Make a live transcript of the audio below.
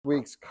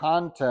week's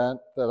content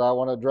that I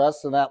want to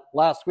address, and that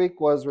last week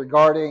was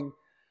regarding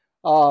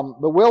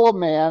the will of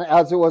man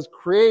as it was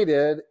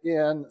created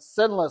in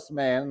sinless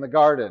man in the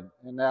garden.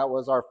 And that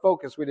was our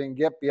focus. We didn't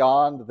get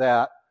beyond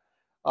that,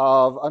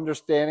 of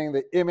understanding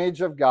the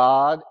image of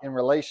God in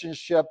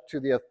relationship to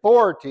the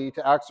authority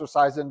to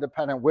exercise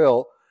independent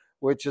will,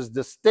 which is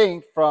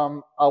distinct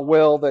from a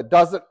will that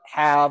doesn't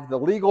have the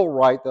legal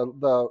right,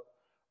 the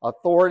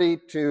authority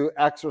to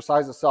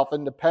exercise itself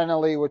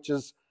independently, which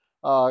is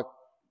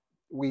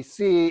we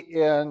see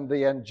in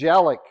the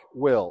angelic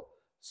will.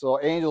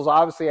 So angels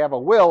obviously have a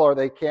will or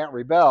they can't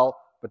rebel,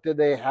 but did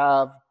they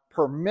have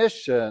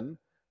permission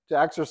to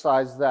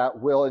exercise that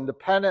will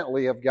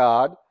independently of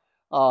God?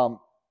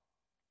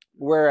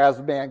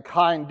 Whereas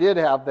mankind did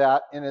have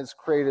that in its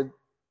created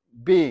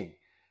being.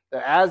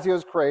 That as he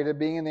was created,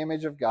 being in the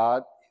image of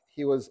God,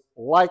 he was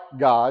like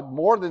God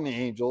more than the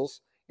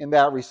angels in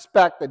that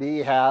respect, that he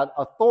had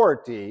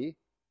authority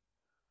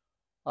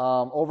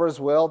over his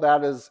will.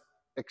 That is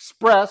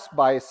expressed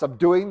by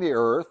subduing the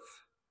earth,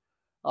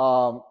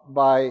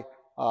 by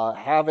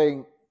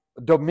having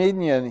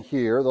dominion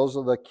here. Those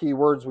are the key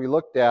words we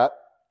looked at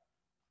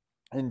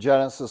in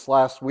Genesis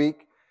last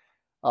week,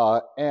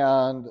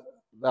 and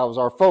that was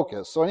our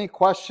focus. So any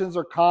questions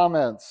or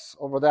comments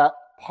over that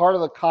part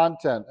of the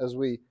content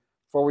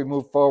before we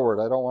move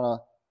forward? I don't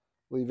want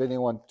to leave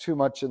anyone too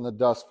much in the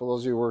dust. For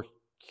those of you who were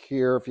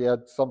here, if you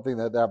had something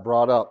that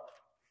brought up.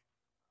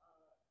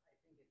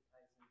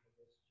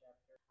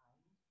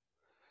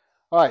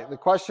 All right, the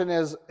question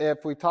is,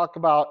 if we talk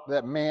about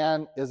that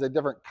man is a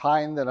different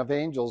kind than of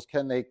angels,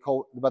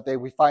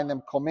 we find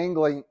them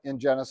commingling in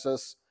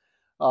Genesis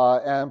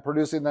and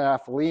producing the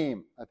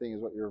Nephilim, I think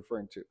is what you're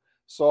referring to.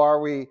 So are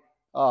we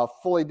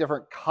fully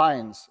different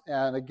kinds?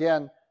 And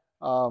again,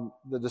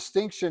 the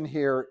distinction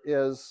here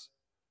is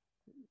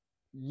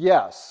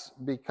yes,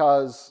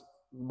 because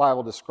the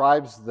Bible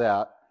describes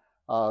that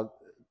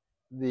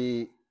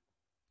the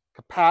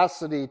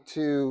capacity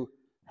to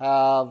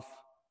have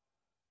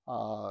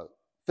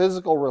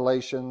physical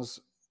relations.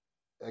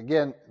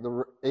 Again,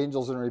 the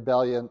angels in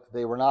rebellion,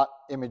 they were not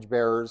image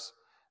bearers.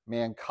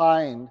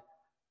 Mankind,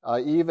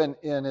 even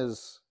in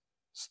his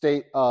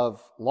state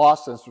of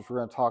lostness, which we're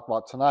going to talk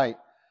about tonight,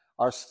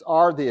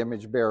 are the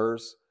image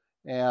bearers.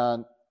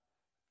 And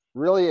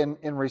really,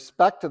 in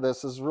respect to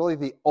this, is really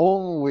the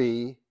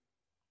only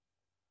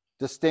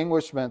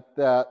distinguishment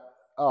that,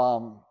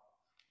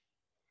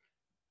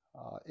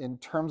 in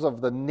terms of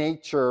the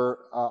nature,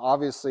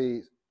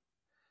 obviously,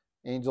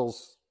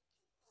 angels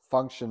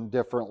function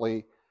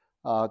differently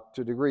to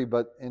a degree,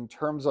 but in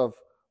terms of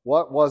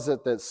what was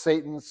it that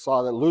Satan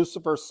saw, that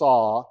Lucifer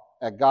saw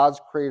at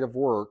God's creative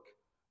work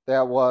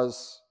that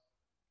was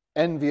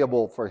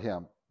enviable for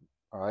him?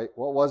 All right,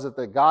 what was it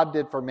that God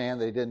did for man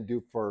that he didn't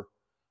do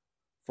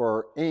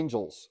for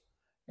angels?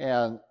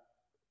 And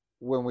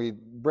when we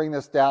bring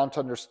this down to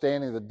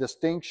understanding the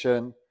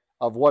distinction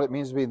of what it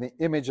means to be in the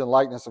image and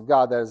likeness of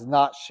God, that is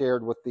not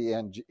shared with the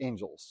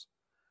angels.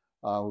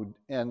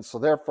 And so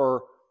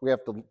therefore, we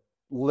have to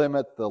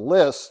limit the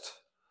list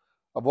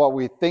of what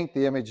we think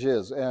the image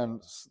is.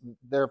 And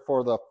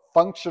therefore, the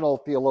functional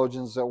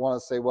theologians that want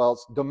to say, well,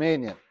 it's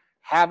dominion.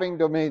 Having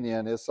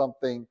dominion is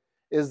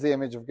the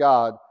image of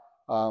God.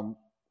 And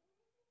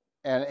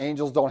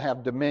angels don't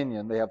have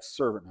dominion, they have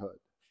servanthood.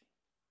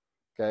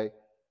 Okay?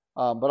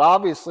 But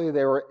obviously,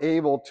 they were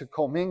able to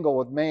commingle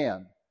with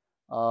man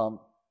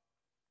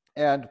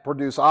and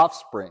produce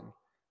offspring.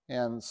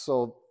 And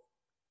so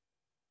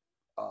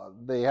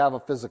they have a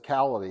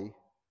physicality.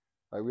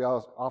 Right? We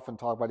often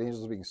talk about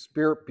angels being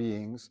spirit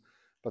beings,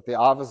 but they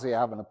obviously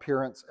have an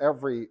appearance.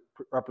 Every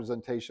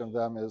representation of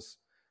them is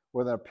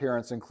with an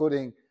appearance,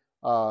 including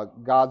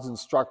God's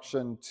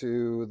instruction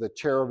to the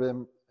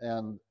cherubim,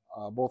 and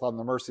both on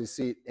the mercy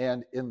seat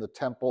and in the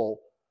temple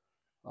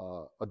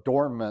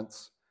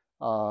adornments.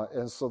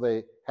 And so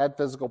they had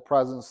physical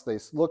presence. They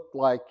looked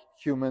like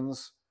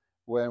humans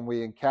when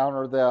we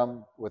encounter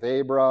them with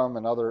Abram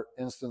and other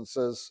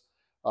instances,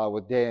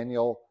 with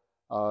Daniel,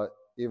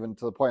 even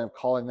to the point of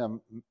calling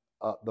them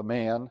the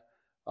man.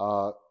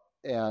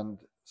 And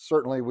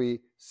certainly we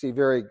see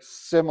very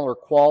similar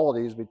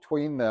qualities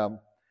between them.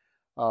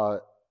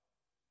 And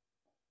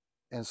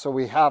so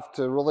we have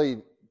to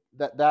really,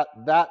 that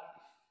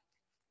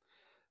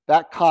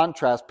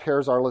contrast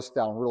pares our list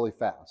down really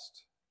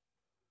fast.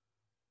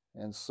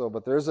 And so,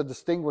 but there's a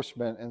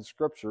distinguishment in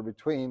Scripture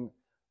between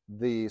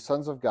the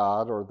sons of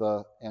God, or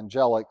the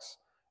angelics,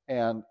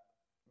 and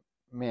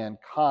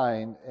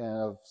mankind and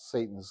of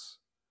Satan's.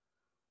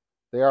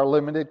 They are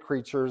limited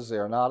creatures. They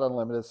are not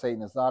unlimited.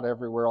 Satan is not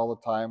everywhere all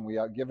the time. We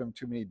give him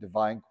too many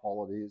divine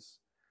qualities.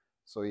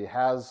 So he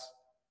has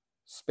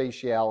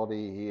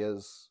spatiality. He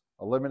is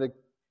limited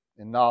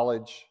in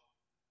knowledge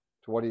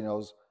to what he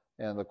knows.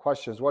 And the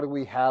question is, what do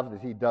we have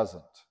that he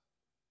doesn't?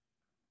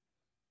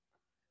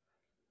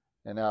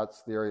 And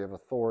that's the area of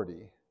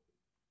authority.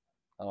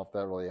 I don't know if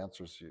that really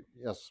answers you.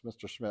 Yes,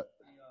 Mr. Schmidt.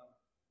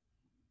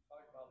 Talk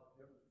about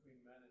the difference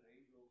between men and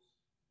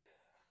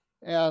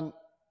angels.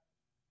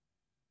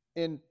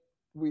 And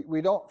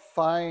we don't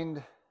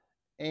find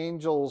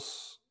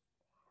angels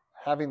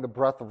having the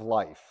breath of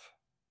life.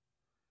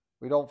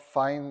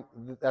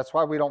 That's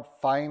why we don't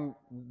find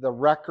the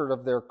record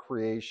of their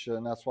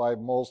creation. That's why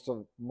most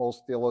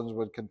theologians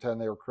would contend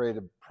they were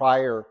created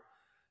prior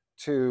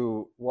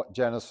to what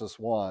Genesis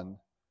 1.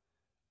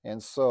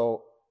 And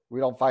so we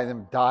don't find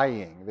them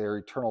dying. They're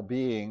eternal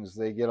beings.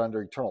 They get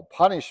under eternal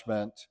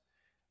punishment.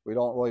 We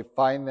don't really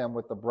find them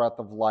with the breath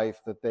of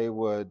life that they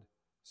would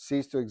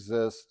cease to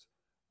exist,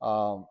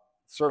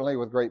 certainly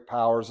with great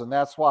powers. And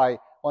that's why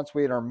once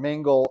we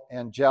intermingle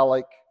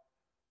angelic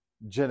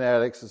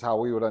genetics, is how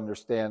we would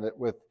understand it,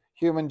 with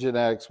human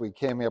genetics, we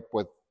came up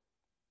with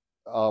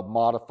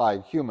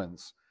modified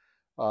humans,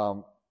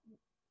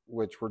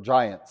 which were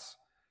giants.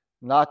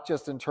 Not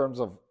just in terms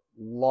of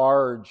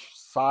large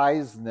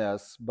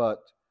sizeness, but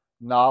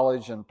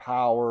knowledge and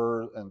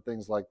power and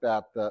things like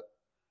that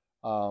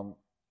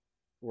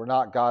were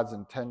not God's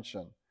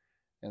intention.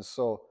 And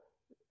so,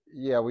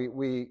 yeah,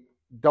 we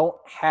don't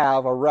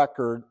have a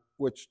record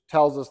which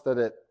tells us that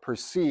it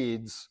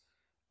precedes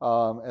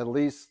at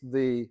least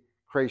the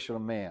creation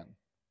of man.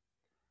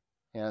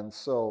 And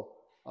so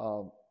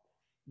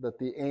that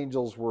the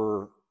angels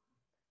were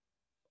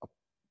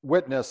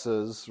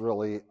witnesses,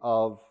 really,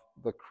 of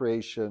the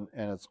creation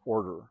and its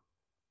order.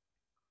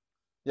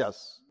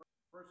 Yes?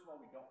 First of all,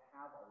 we don't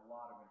have a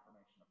lot of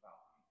information about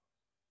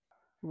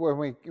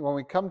them. When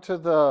we come to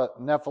the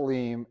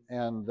Nephilim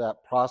and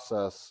that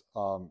process,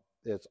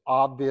 it's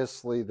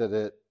obviously that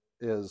it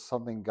is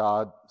something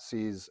God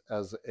sees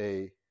as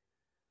a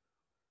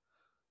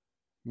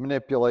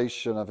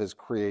manipulation of his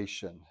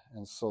creation.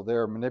 And so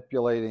they're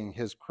manipulating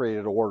his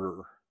created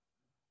order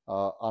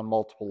on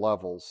multiple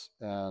levels.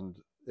 And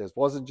it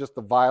wasn't just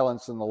the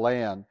violence in the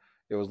land.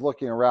 It was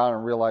looking around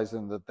and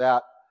realizing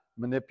that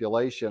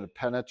manipulation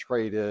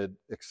penetrated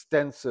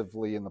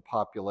extensively in the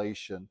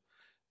population,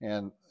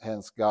 and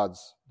hence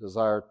God's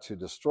desire to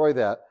destroy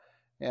that.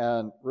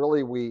 And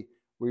really,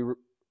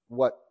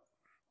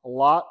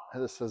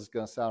 this is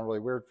going to sound really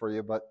weird for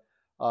you, but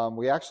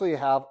we actually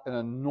have an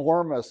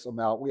enormous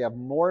amount. We have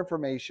more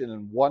information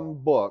in one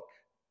book,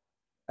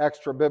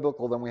 extra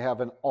biblical, than we have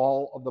in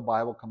all of the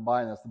Bible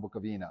combined. That's the book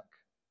of Enoch,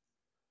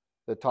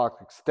 that talks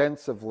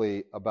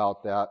extensively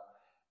about that.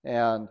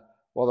 And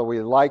whether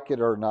we like it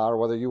or not, or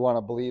whether you want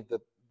to believe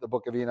that the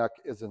book of Enoch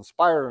is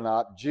inspired or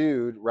not,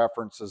 Jude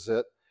references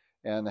it.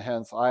 And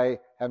hence, I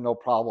have no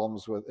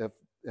problems with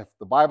if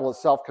the Bible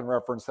itself can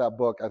reference that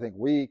book, I think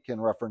we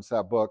can reference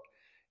that book,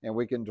 and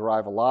we can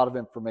derive a lot of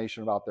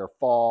information about their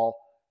fall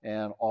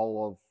and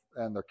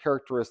and their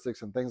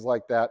characteristics and things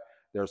like that,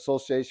 their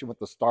association with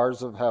the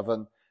stars of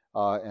heaven,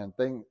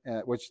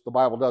 which the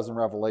Bible does in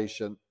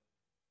Revelation.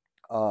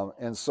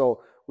 And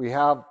so we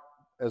have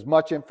as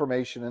much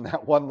information in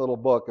that one little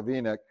book of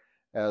Enoch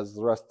as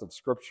the rest of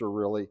Scripture,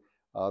 really.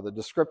 The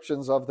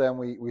descriptions of them,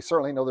 we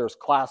certainly know there's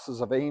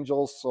classes of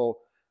angels, so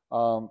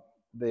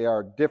they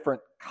are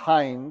different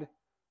kind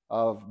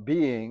of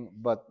being,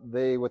 but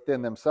they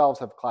within themselves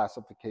have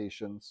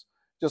classifications,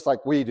 just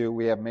like we do.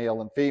 We have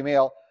male and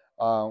female,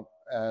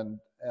 and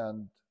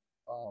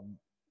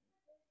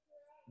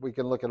we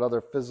can look at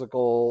other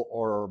physical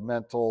or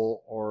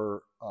mental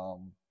or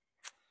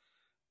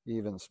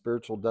even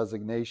spiritual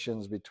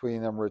designations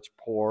between them, rich,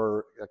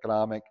 poor,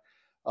 economic,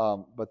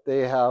 but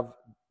they have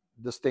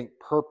distinct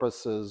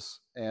purposes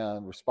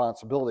and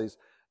responsibilities.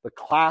 The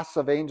class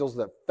of angels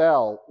that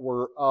fell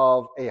were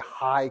of a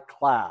high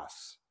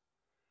class.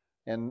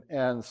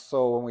 And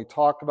so when we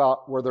talk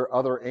about were there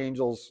other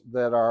angels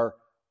that are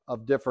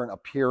of different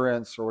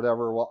appearance or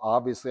whatever, well,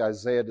 obviously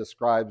Isaiah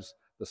describes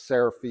the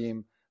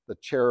seraphim, the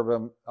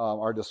cherubim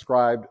are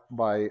described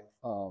by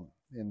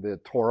in the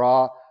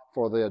Torah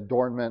for the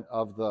adornment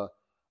of the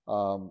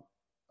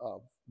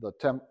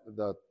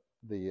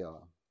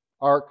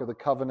Ark of the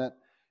Covenant.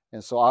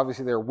 And so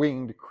obviously they're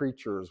winged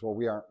creatures. Well,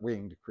 we aren't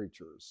winged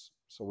creatures.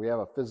 So we have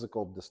a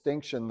physical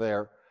distinction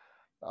there.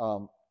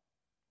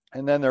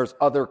 And then there's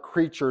other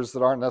creatures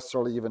that aren't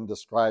necessarily even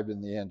described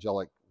in the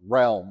angelic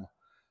realm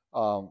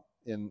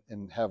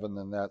in heaven.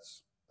 And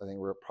that's, I think,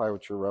 probably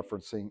what you're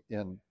referencing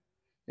in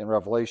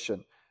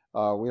Revelation.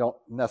 We don't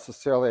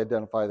necessarily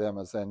identify them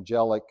as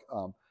angelic.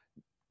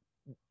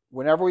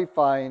 Whenever we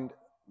find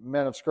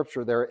men of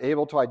Scripture, they're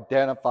able to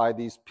identify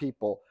these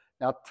people.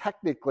 Now,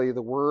 technically,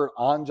 the word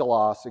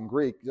angelos in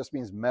Greek just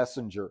means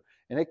messenger,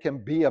 and it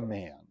can be a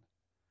man.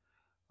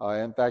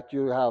 In fact,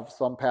 you have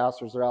some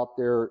pastors that are out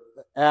there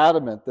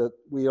adamant that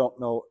we don't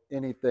know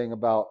anything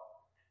about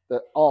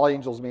that all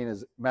angels mean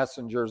is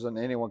messengers, and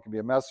anyone can be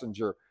a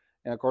messenger.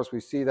 And of course, we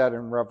see that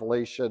in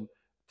Revelation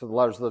to the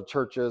letters of the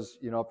churches.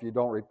 You know, if you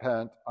don't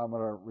repent, I'm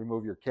going to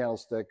remove your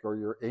candlestick or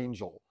your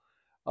angel,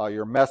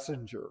 your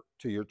messenger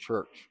to your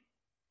church.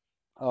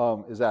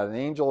 Is that an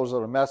angel or is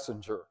it a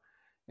messenger?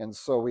 And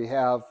so we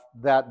have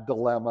that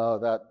dilemma,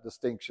 that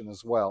distinction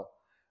as well.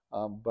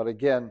 But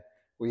again,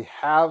 we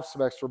have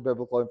some extra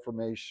biblical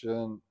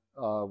information.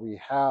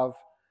 We have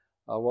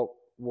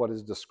what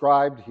is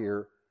described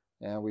here,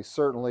 and we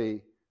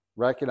certainly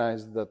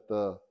recognize that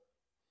the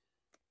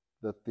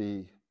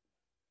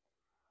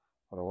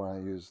what do I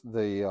want to use?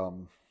 The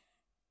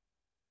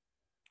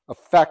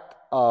effect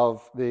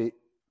of the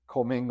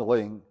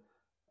commingling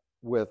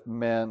with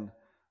men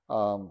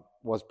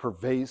was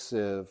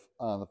pervasive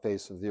on the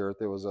face of the earth.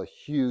 It was a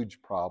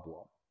huge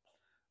problem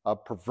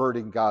of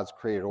perverting God's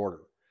created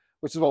order,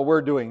 which is what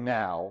we're doing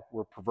now.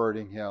 We're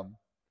perverting him.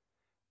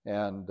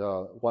 And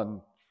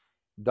one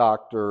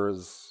doctor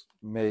is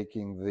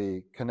making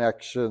the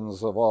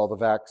connections of all the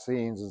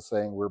vaccines and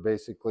saying we're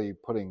basically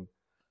putting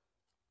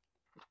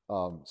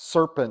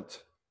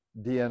serpent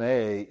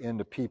DNA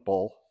into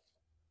people,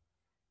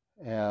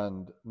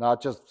 and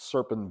not just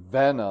serpent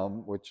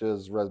venom, which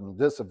is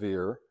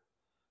remdesivir,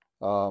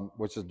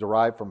 which is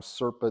derived from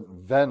serpent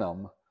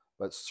venom,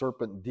 but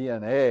serpent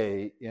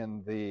DNA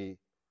in the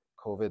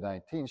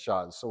COVID-19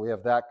 shot. So we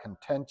have that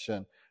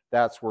contention.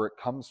 That's where it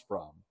comes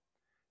from,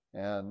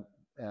 and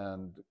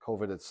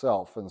COVID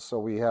itself. And so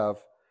we have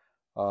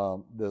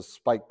this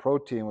spike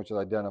protein, which is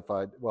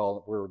identified.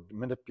 Well, we're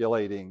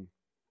manipulating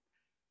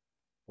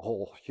the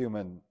whole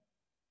human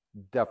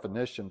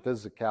definition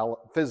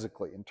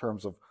physically in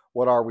terms of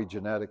what are we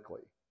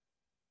genetically.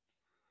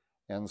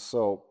 And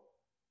so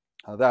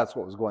that's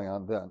what was going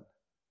on then.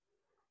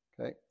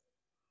 Okay.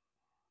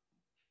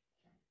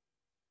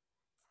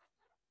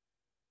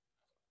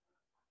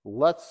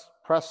 Let's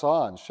press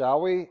on,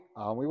 shall we?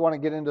 We want to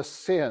get into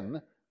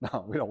sin.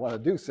 No, we don't want to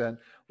do sin.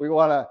 We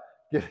want to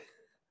get...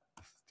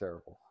 This is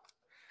terrible.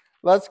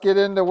 Let's get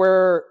into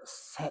where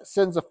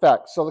sin's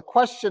effect. So the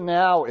question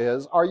now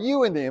is, are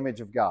you in the image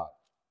of God?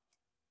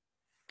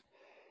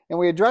 And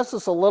we address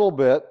this a little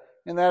bit,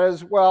 and that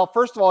is, well,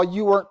 first of all,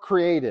 you weren't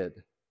created.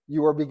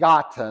 You were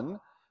begotten.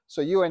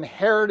 So you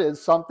inherited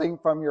something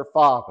from your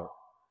father.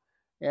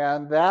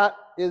 And that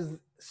is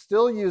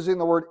still using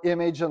the word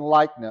image and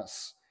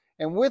likeness.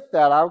 And with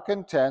that, I would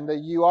contend that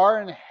you are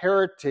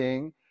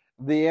inheriting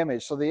the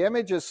image. So the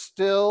image is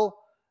still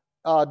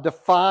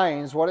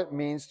defines what it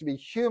means to be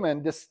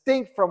human,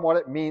 distinct from what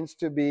it means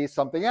to be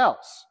something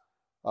else,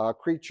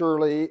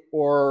 creaturely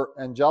or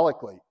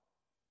angelically.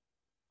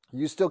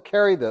 You still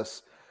carry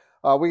this.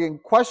 We can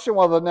question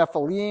whether the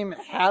Nephilim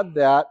had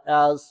that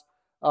as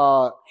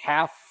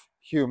half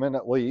human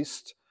at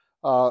least,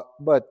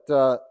 but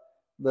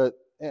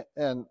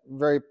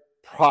very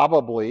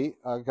probably,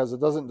 because it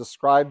doesn't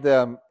describe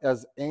them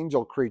as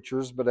angel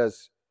creatures, but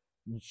as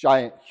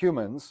giant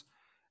humans.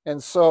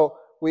 And so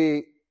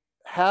we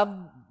have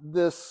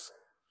this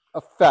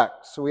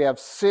effect. So we have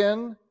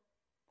sin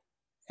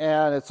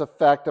and its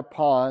effect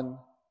upon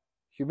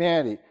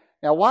humanity.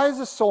 Now, why is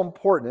this so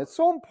important? It's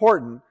so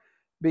important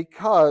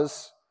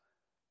because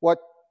what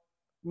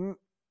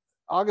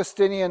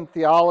Augustinian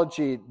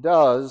theology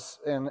does,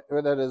 and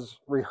that is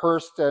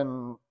rehearsed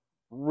and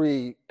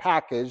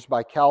repackaged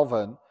by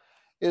Calvin,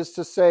 is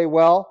to say,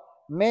 well,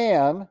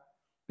 man,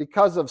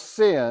 because of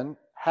sin,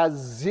 has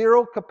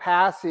zero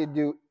capacity to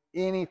do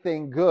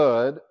anything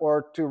good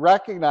or to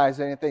recognize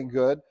anything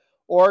good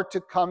or to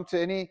come to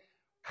any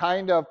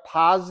kind of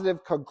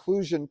positive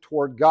conclusion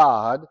toward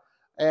God.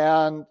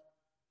 And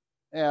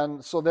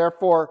so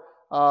therefore,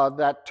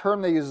 that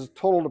term they use is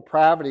total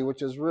depravity,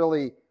 which is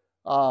really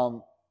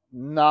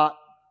not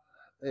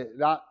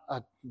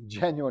a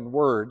genuine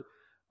word.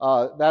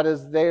 That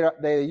is,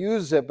 they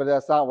use it, but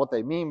that's not what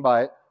they mean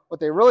by it. What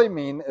they really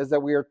mean is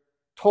that we are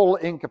total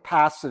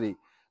incapacity,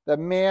 that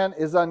man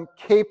is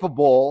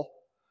incapable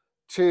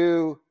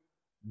to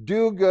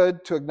do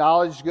good, to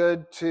acknowledge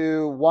good,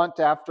 to want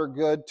after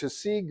good, to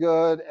see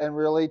good, and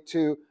really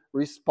to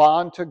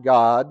respond to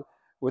God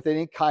with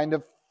any kind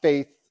of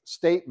faith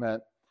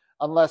statement,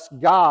 unless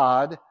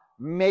God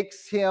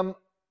makes him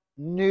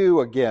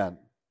new again.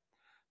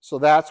 So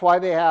that's why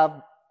they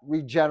have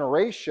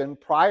regeneration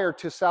prior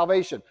to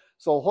salvation.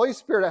 So the Holy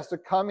Spirit has to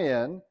come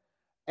in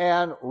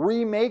and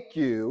remake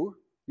you.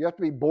 You have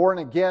to be born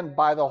again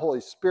by the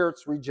Holy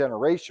Spirit's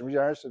regeneration.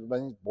 Regeneration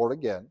means born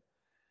again.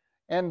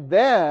 And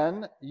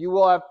then you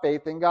will have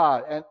faith in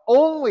God. And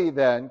only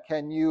then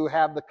can you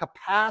have the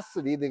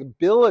capacity, the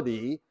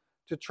ability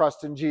to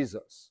trust in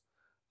Jesus.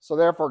 So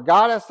therefore,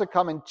 God has to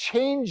come and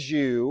change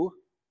you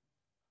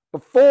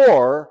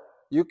before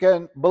you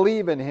can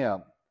believe in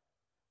him.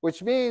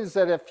 Which means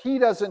that if he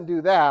doesn't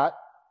do that,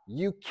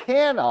 you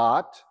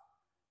cannot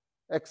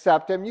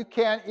accept him. You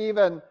can't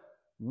even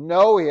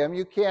know him.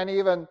 You can't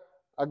even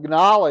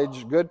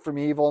acknowledge good from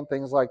evil and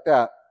things like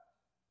that.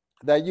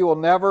 That you will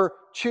never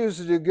choose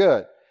to do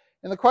good.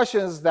 And the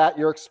question is that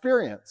your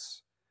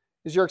experience?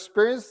 Is your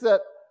experience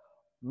that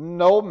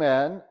no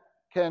man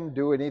can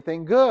do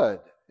anything good?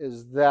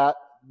 Is that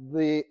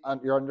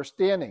your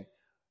understanding?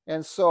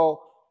 And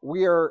so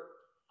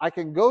I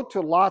can go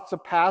to lots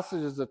of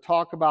passages that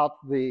talk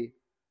about the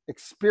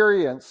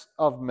experience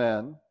of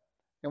men,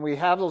 and we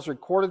have those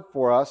recorded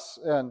for us.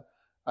 And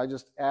I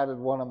just added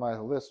one on my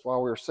list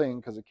while we were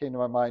singing because it came to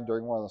my mind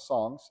during one of the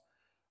songs.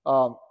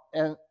 But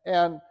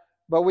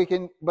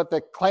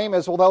the claim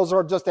is, well, those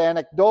are just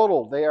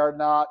anecdotal. They are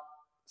not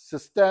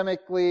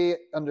systemically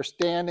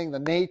understanding the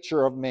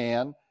nature of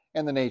man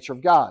and the nature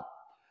of God.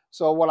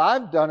 So what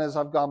I've done is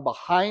I've gone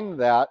behind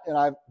that and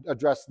I've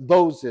addressed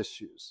those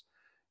issues.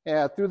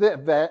 through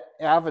the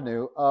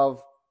avenue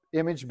of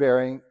image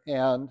bearing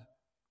and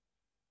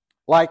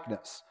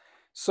likeness.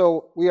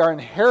 So we are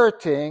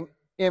inheriting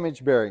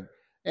image bearing.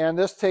 And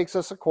this takes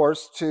us, of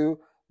course, to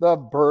the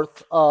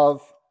birth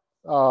of,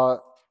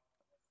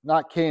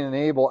 not Cain and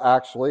Abel,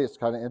 actually, it's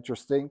kind of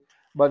interesting,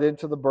 but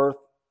into the birth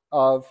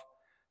of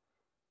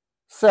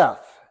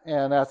Seth.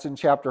 And that's in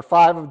chapter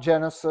 5 of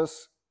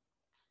Genesis.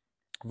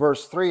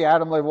 Verse 3,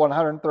 Adam lived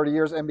 130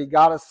 years and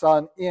begot a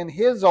son in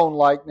his own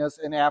likeness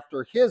and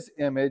after his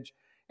image,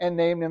 and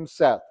named him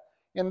Seth.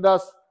 And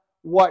thus,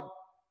 what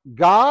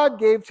God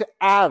gave to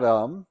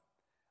Adam,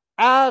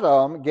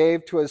 Adam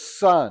gave to his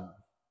son.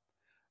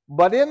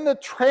 But in the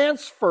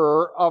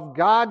transfer of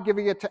God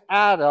giving it to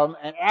Adam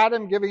and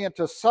Adam giving it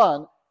to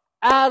son,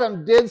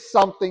 Adam did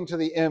something to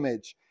the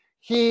image.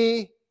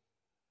 He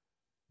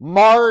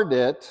marred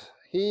it,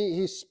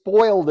 he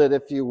spoiled it,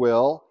 if you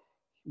will,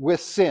 with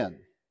sin.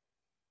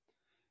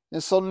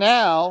 And so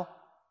now,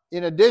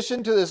 in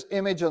addition to this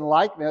image and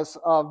likeness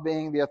of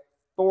being the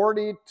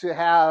authority to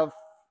have,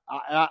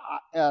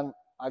 and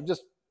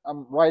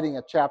I'm writing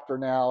a chapter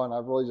now, and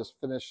I've really just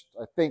finished,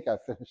 I think I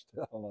finished it,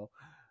 I don't know.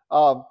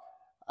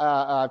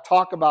 I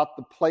talk about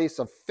the place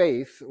of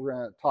faith. We're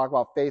going to talk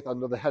about faith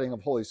under the heading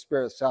of Holy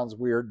Spirit. It sounds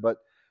weird, but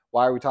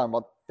why are we talking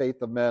about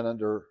faith of men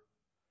under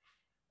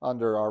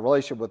our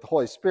relationship with the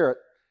Holy Spirit?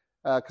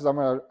 Because I'm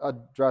going to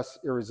address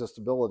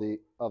irresistibility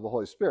of the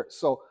Holy Spirit.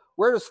 So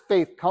where does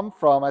faith come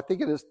from? I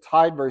think it is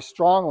tied very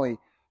strongly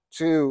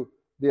to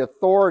the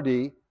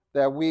authority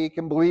that we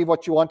can believe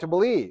what you want to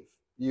believe.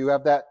 You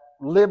have that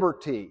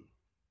liberty.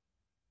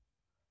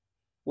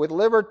 With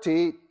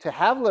liberty, to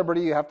have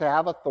liberty, you have to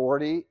have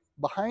authority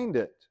behind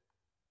it.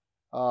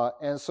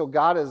 And so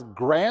God has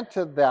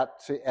granted that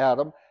to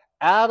Adam.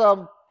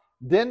 Adam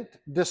didn't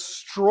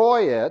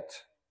destroy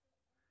it.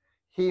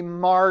 He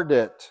marred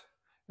it.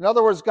 In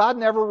other words, God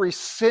never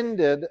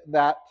rescinded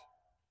that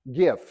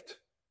gift.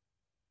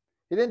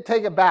 He didn't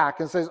take it back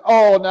and says,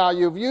 oh, now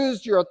you've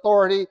used your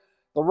authority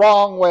the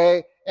wrong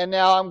way, and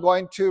now I'm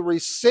going to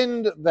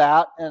rescind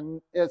that, and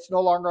it's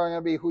no longer going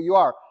to be who you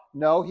are.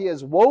 No, he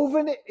has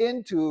woven it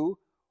into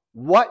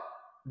what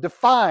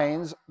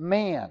defines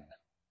man.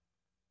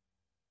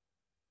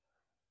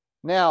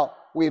 Now,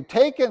 we've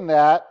taken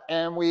that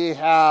and we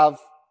have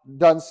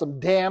done some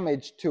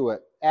damage to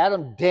it.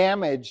 Adam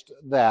damaged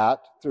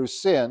that through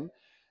sin,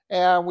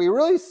 and we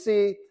really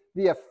see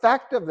the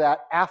effect of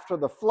that after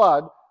the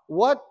flood.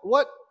 What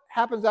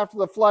happens after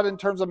the flood in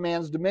terms of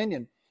man's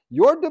dominion?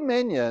 Your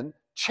dominion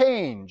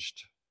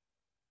changed.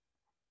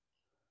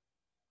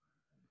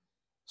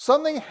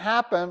 Something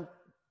happened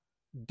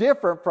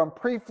different from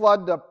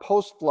pre-flood to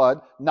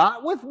post-flood,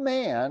 not with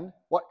man,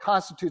 what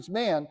constitutes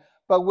man,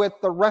 but with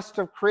the rest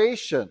of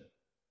creation.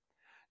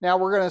 Now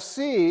we're going to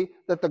see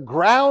that the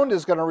ground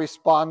is going to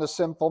respond to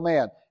sinful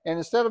man. And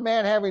instead of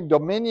man having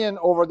dominion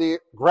over the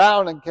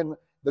ground,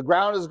 the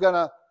ground is going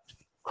to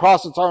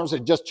cross its arms and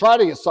say, just try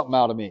to get something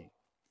out of me.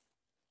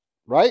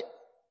 Right?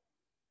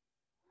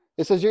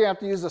 It says you're going to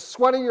have to use the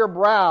sweat of your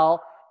brow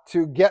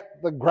to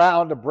get the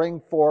ground to bring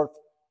forth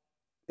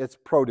its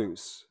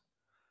produce.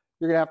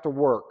 You're going to have to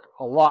work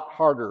a lot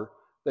harder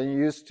than you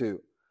used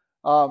to.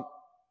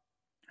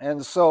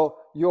 And so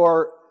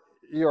your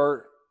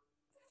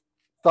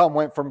thumb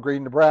went from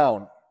green to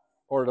brown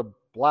or to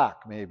black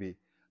maybe.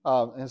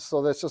 And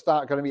so that's just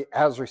not going to be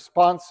as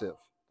responsive.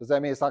 Does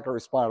that mean it's not going to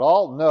respond at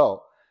all?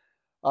 No.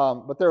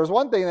 But there was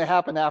one thing that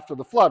happened after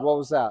the flood. What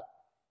was that?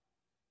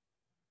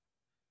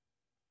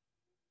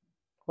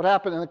 What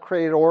happened in the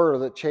created order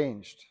that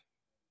changed?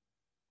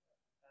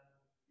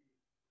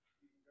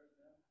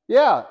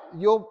 Yeah,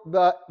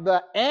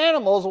 the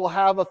animals will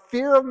have a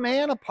fear of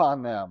man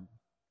upon them.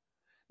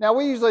 Now,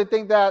 we usually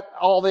think that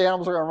all the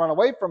animals are going to run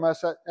away from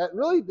us. That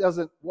really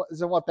isn't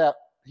what that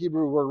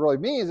Hebrew word really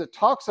means. It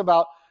talks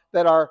about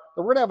that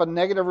we're going to have a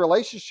negative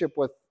relationship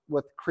with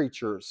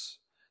creatures.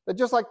 That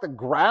just like the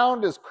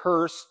ground is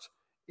cursed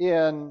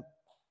in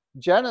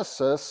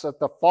Genesis at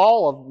the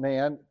fall of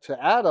man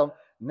to Adam,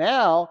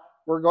 now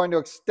we're going to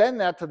extend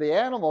that to the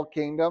animal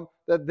kingdom,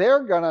 that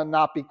they're going to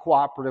not be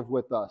cooperative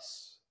with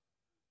us.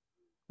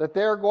 That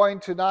they're going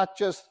to not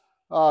just,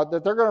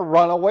 that they're going to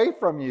run away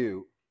from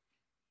you.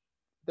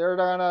 They're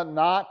going to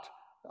not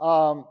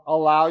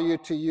allow you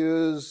to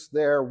use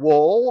their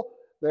wool,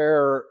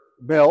 their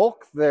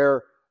milk,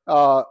 their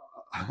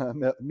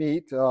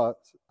meat,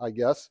 I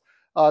guess.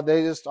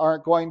 They just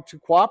aren't going to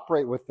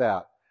cooperate with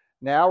that.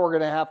 Now we're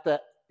going to have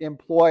to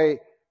employ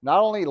not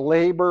only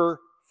labor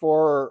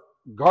for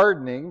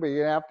gardening, but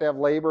you're going to have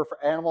labor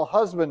for animal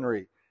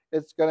husbandry.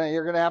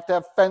 You're going to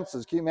have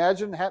fences. Can you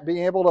imagine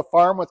being able to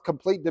farm with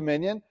complete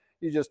dominion?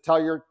 You just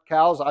tell your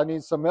cows, I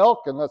need some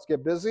milk, and let's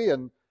get busy.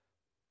 And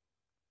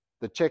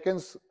the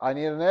chickens, I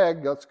need an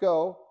egg, let's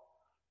go.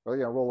 Well,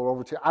 you're going to roll it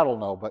over to you. I don't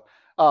know, but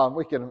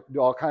we can do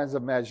all kinds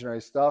of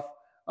imaginary stuff.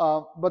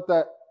 But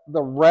the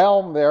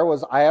realm there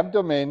was, I have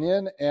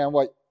dominion, and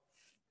what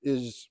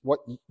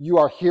you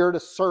are here to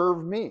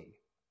serve me.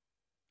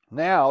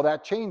 Now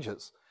that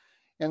changes.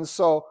 And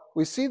so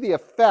we see the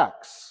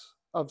effects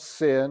of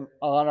sin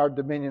on our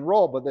dominion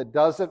role, but that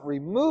doesn't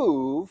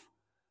remove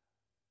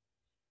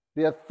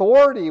the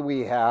authority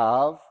we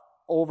have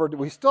over,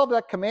 we still have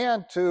that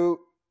command to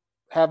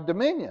have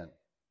dominion.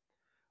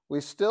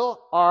 We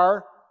still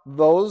are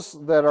those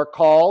that are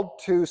called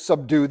to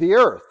subdue the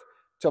earth,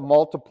 to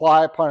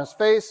multiply upon its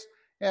face,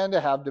 and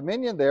to have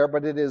dominion there,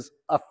 but it is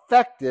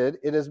affected,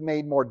 it is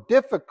made more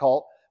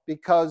difficult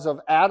because of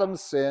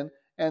Adam's sin,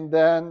 and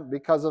then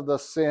because of the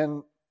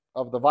sin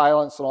of the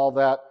violence and all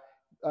that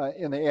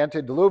in the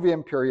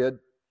antediluvian period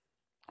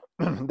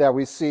that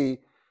we see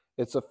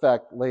its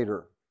effect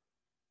later.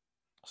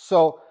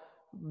 So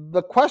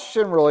the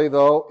question really,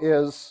 though,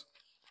 is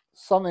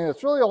something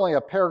that's really only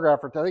a paragraph,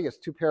 or I think it's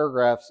 2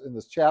 paragraphs in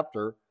this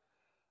chapter,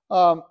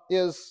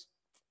 is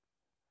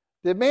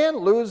did man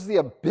lose the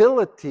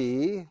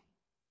ability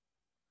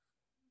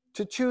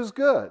to choose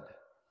good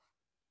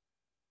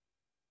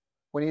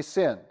when he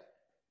sinned?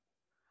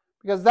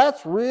 Because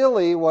that's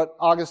really what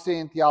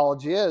Augustine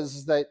theology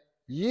is that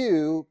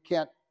you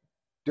can't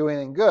do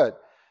anything good.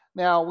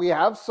 Now, we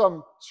have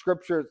some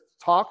scripture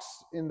talks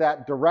in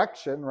that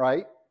direction,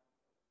 right?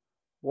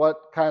 What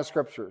kind of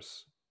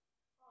scriptures?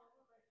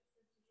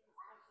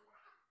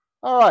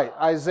 All right,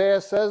 Isaiah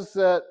says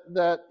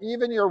that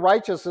even your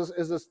righteousness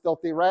is as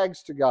filthy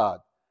rags to God.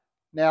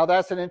 Now,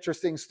 that's an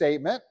interesting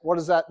statement. What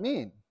does that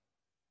mean?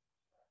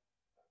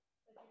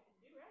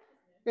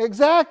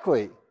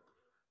 Exactly.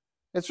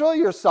 It's really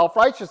your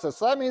self-righteousness.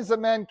 So that means that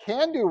men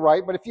can do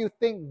right, but if you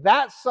think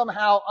that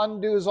somehow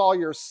undoes all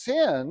your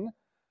sin,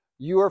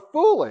 you are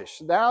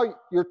foolish. Now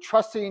you're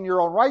trusting in your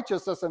own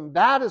righteousness, and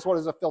that is what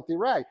is a filthy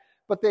rag.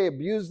 But they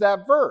abuse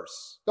that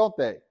verse, don't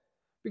they?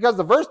 Because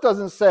the verse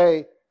doesn't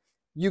say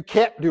you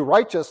can't do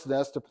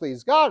righteousness to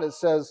please God. It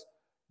says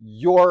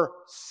your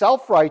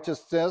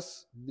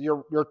self-righteousness,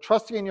 your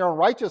trusting in your own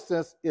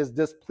righteousness is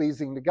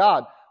displeasing to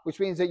God,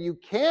 which means that you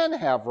can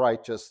have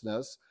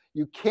righteousness,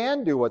 you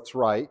can do what's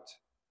right,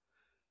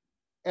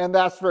 and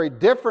that's very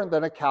different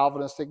than a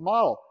Calvinistic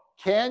model.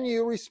 Can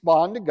you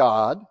respond to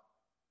God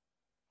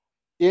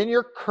in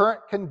your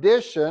current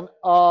condition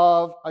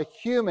of a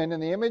human in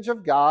the image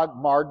of God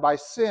marred by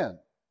sin?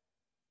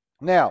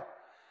 Now,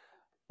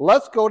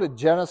 let's go to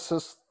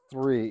Genesis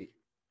 3.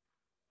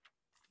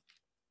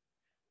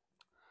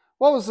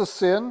 What was the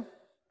sin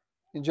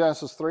in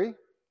Genesis 3?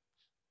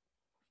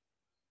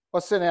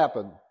 What sin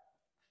happened?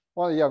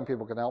 One of the young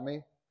people can help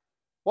me.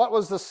 What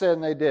was the sin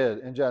they did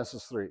in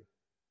Genesis 3?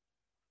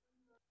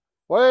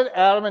 What did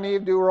Adam and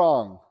Eve do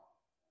wrong?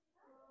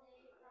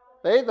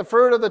 They ate the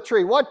fruit of the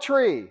tree. What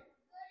tree?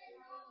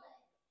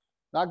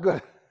 Not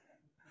good.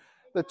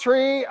 The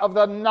tree of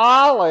the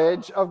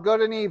knowledge of good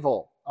and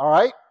evil. All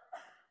right?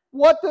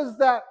 What does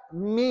that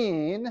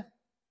mean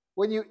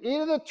when you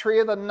eat of the tree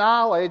of the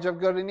knowledge of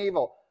good and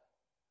evil?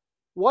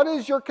 What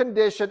is your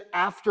condition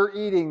after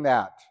eating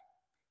that?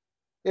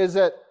 Is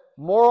it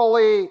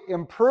morally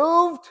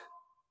improved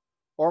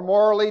or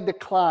morally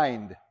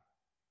declined?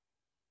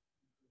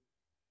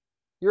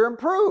 You're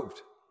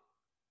improved.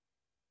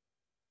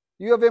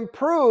 You have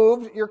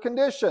improved your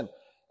condition.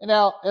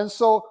 And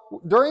so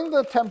during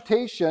the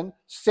temptation,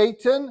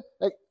 Satan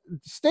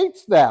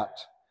states that.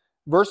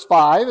 Verse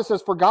 5, it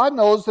says, "For God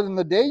knows that in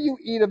the day you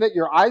eat of it,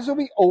 your eyes will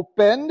be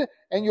opened,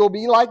 and you'll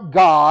be like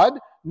God,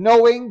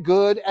 knowing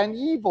good and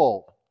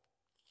evil."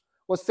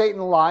 Was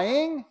Satan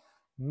lying?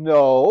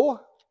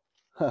 No.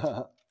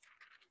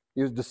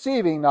 He was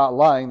deceiving, not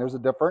lying. There's a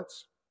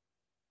difference.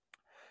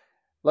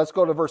 Let's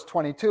go to verse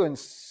 22 and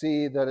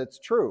see that it's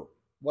true.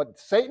 What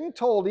Satan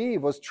told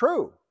Eve was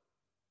true.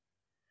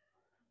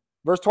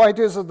 Verse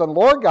 22 says, "The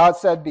Lord God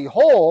said,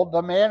 Behold,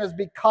 the man has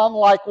become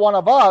like one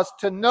of us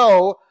to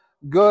know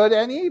good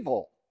and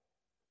evil."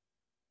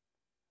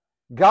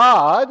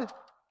 God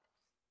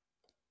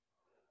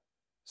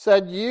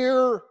said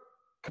your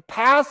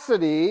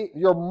capacity,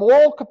 your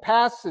moral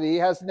capacity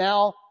has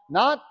now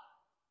not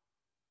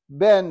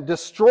been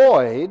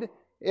destroyed,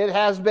 it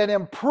has been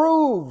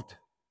improved.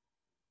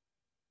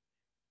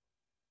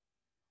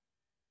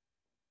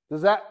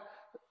 Does that,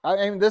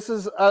 this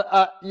is,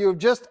 you've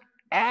just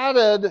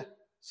added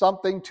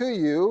something to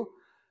you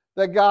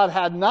that God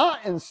had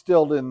not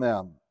instilled in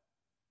them.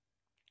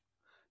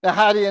 Now,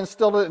 had he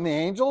instilled it in the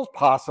angels?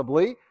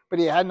 Possibly, but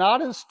he had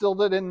not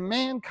instilled it in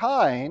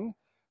mankind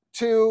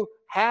to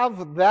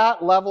have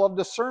that level of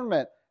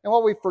discernment. And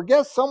what we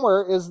forget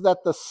somewhere is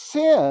that the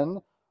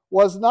sin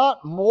was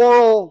not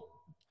moral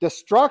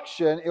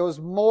destruction, it was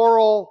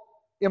moral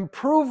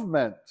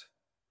improvement.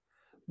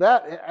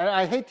 That, and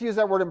I hate to use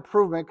that word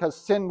improvement because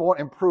sin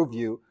won't improve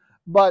you,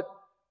 but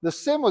the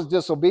sin was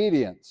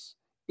disobedience.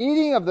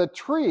 Eating of the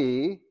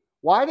tree,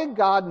 why did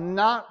God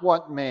not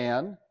want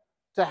man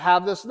to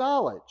have this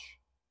knowledge?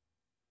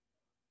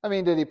 I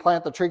mean, did he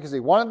plant the tree because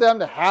he wanted them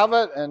to have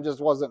it and just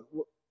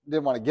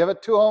didn't want to give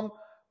it to them,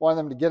 wanted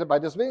them to get it by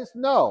disobedience?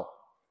 No.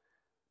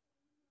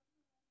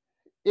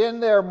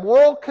 In their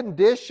moral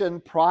condition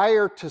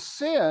prior to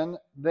sin,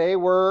 they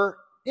were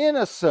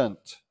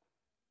innocent.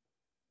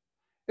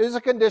 It is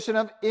a condition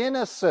of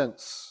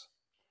innocence.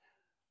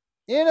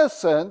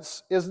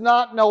 Innocence is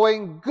not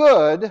knowing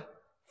good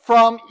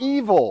from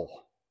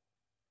evil.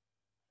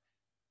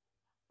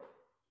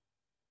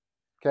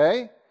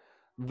 Okay?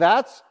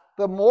 That's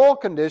the moral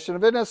condition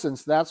of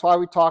innocence. That's why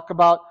we talk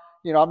about,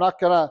 I'm not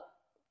gonna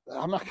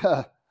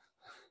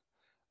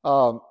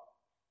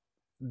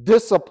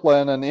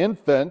discipline an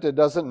infant. It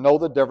doesn't know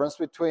the difference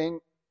between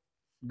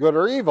good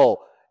or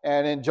evil.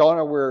 And in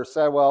Jonah, we're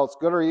said, well, it's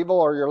good or evil,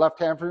 or your left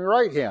hand from your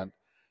right hand.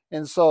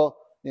 And so,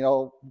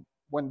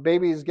 when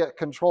babies get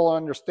control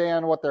and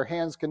understand what their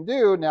hands can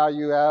do, now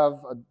you have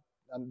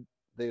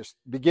they're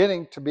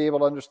beginning to be able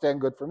to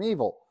understand good from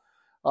evil.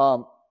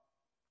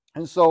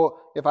 And so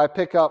if I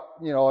pick up,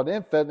 an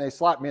infant and they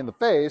slap me in the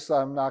face,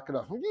 I'm not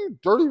going to, you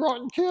dirty,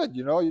 rotten kid,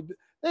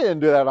 they didn't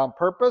do that on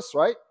purpose,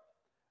 right?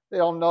 They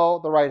don't know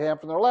the right hand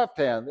from their left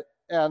hand,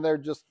 and they're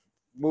just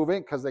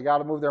moving because they got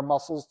to move their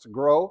muscles to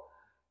grow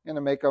and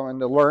to make them and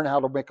to learn how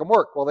to make them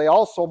work. Well, they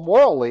also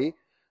morally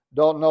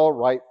don't know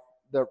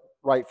the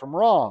right from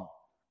wrong,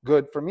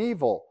 good from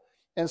evil.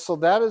 And so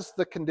that is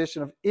the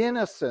condition of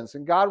innocence.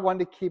 And God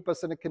wanted to keep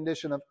us in a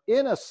condition of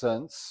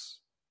innocence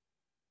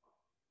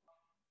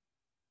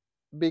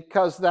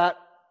because that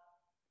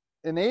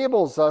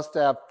enables us to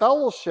have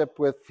fellowship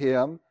with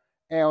Him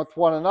and with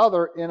one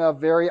another in a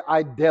very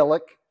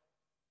idyllic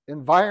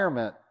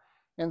environment.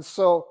 And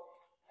so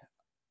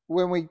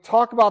when we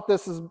talk about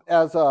this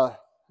as a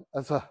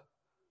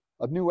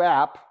new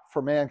app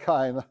for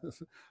mankind,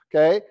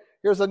 okay,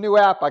 here's a new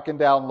app I can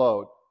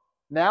download.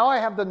 Now I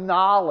have the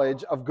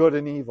knowledge of good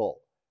and evil.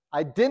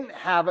 I didn't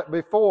have it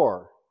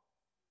before.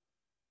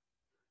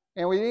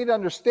 And we need to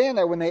understand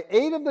that when they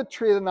ate of the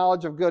tree of the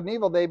knowledge of good and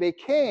evil, they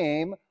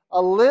became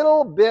a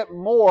little bit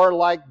more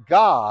like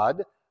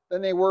God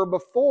than they were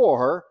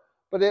before,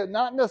 but it's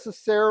not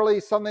necessarily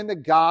something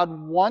that God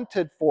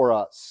wanted for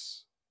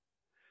us.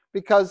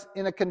 Because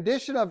in a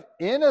condition of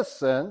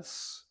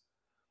innocence,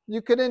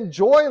 you can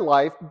enjoy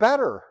life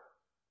better.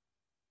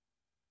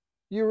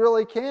 You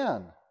really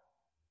can.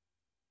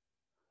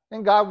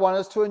 And God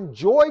wants us to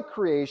enjoy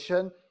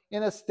creation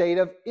in a state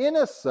of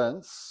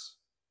innocence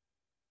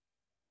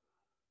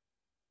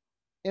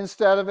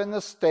instead of in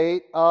the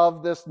state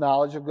of this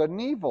knowledge of good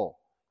and evil.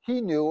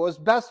 He knew it was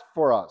best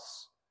for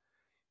us.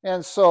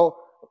 And so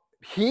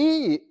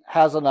He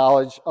has a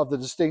knowledge of the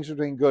distinction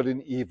between good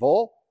and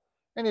evil,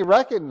 and He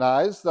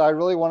recognized that I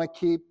really want to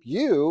keep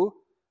you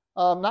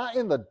not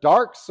in the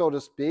dark, so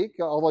to speak,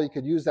 although you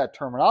could use that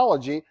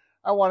terminology.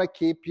 I want to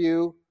keep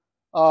you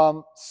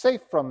safe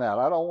from that.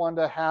 I don't want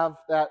to have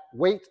that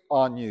weight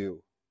on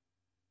you.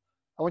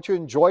 I want you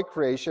to enjoy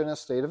creation in a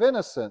state of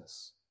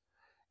innocence.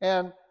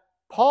 And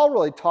Paul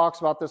really talks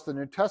about this in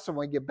the New Testament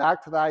when we get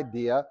back to the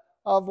idea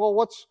of, well,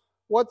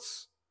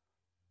 what's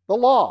the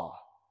law?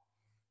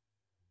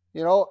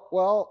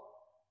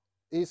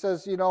 He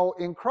says,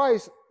 in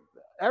Christ,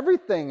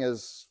 everything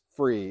is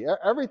free.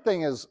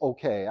 Everything is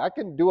okay. I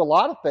can do a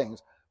lot of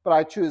things, but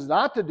I choose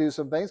not to do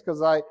some things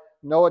because I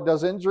know it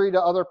does injury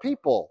to other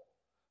people.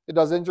 It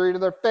does injury to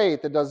their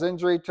faith. It does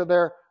injury to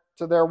their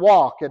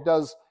walk. It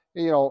does,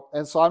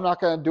 and so I'm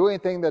not going to do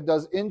anything that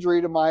does injury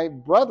to my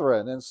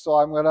brethren. And so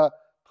I'm going to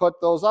put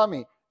those on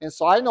me. And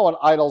so I know an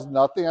idol's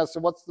nothing. I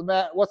said, what's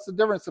the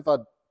difference if a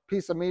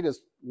piece of meat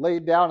is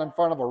laid down in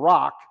front of a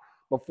rock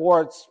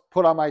before it's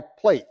put on my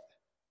plate?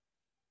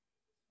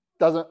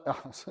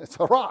 It's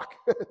a rock.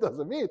 It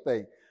doesn't mean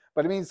anything.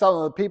 But it means some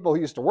of the people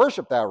who used to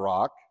worship that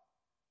rock.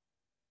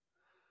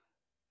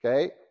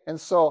 Okay? And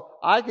so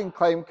I can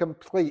claim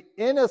complete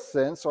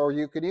innocence, or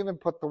you could even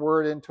put the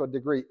word into a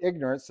degree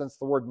ignorance, since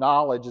the word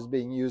knowledge is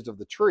being used of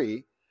the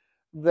tree,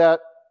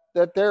 that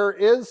there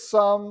is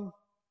some,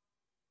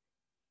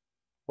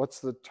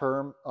 what's the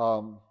term?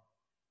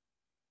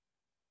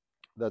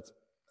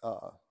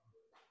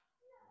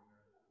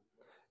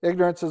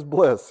 Ignorance is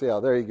bliss. Yeah,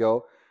 there you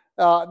go.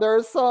 There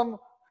is some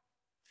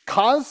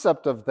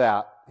concept of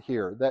that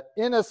here, that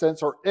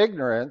innocence or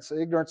ignorance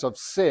of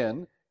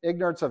sin,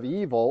 ignorance of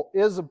evil,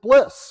 is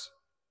bliss.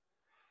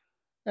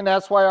 And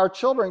that's why our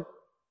children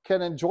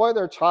can enjoy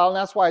their child,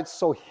 and that's why it's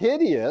so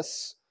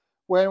hideous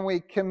when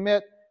we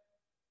commit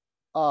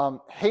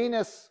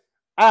heinous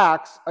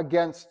acts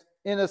against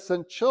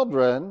innocent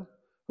children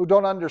who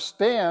don't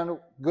understand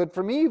good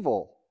from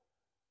evil.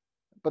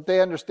 But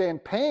they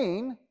understand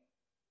pain,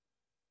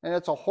 and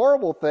it's a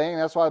horrible thing.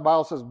 That's why the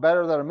Bible says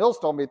better that a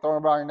millstone be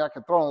thrown around your neck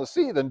and thrown in the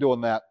sea than doing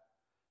that,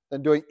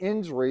 than doing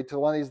injury to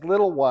one of these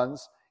little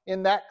ones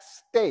in that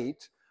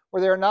state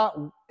where they're not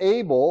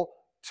able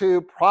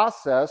to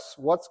process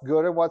what's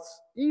good and what's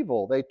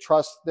evil. They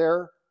trust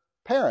their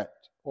parent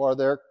or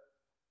their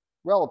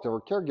relative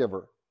or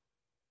caregiver.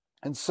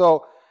 And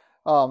so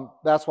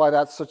that's why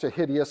that's such a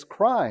hideous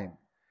crime,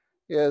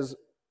 is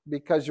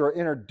because you're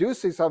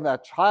introducing something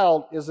that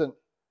child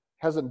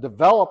hasn't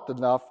developed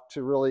enough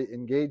to really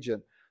engage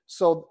in.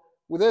 So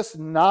with this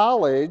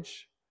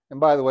knowledge, and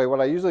by the way, what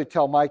I usually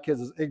tell my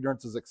kids is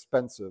ignorance is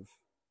expensive.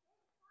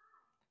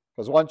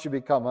 Because once you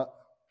become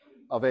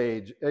of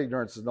age,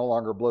 ignorance is no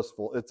longer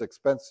blissful. It's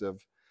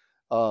expensive.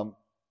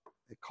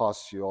 It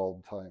costs you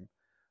all the time.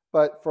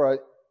 But for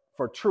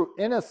true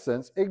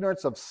innocence,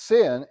 ignorance of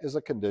sin is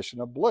a condition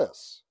of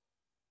bliss.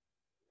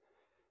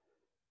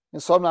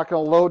 And so I'm not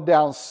going to load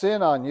down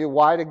sin on you.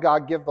 Why did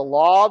God give the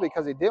law?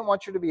 Because he didn't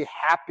want you to be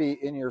happy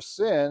in your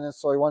sin. And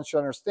so he wants you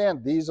to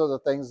understand these are the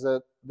things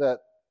that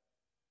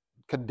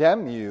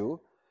condemn you.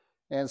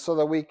 And so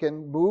that we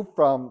can move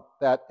from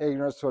that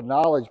ignorance to a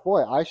knowledge.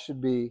 Boy, I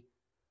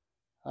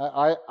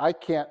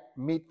can't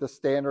meet the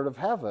standard of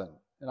heaven,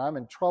 and I'm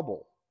in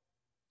trouble.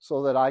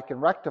 So that I can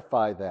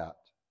rectify that.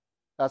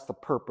 That's the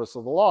purpose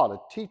of the law, to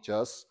teach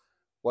us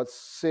what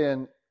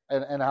sin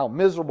and how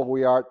miserable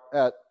we are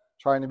at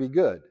trying to be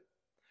good.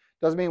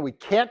 Doesn't mean we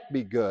can't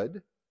be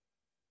good.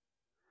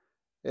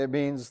 It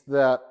means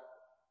that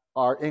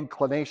our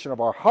inclination of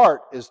our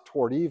heart is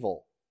toward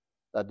evil.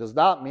 That does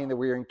not mean that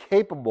we are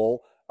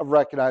incapable of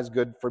recognizing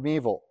good from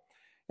evil.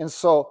 And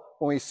so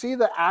when we see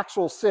the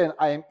actual sin,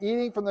 I am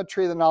eating from the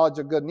tree of the knowledge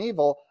of good and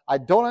evil, I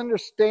don't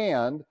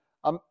understand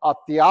a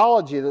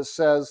theology that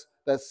says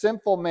that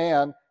sinful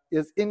man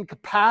is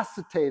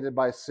incapacitated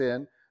by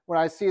sin, when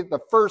I see that the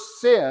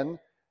first sin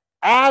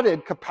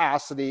added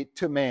capacity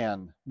to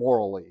man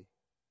morally.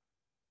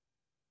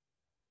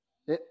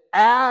 It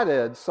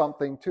added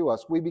something to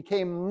us. We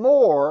became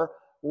more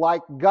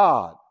like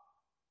God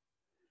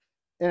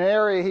in an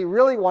area he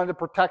really wanted to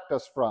protect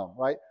us from,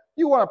 right?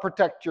 You want to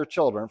protect your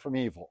children from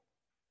evil.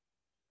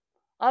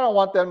 I didn't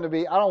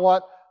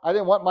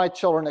want my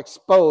children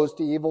exposed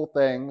to evil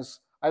things.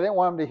 I didn't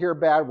want them to hear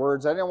bad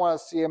words. I didn't want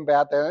to see them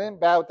bad things. I didn't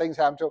bad things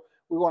happen to them.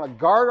 We want to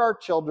guard our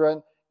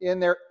children in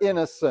their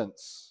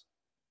innocence.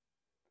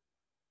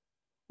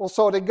 Well,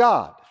 so did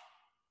God.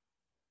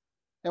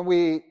 And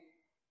we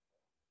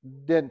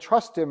didn't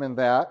trust him in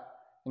that.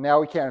 And now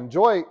we can't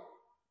enjoy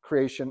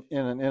creation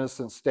in an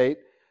innocent state.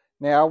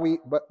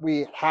 But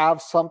we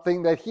have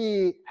something that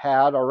he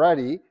had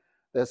already,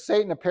 that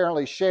Satan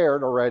apparently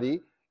shared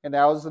already, and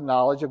that was the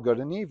knowledge of good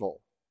and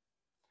evil.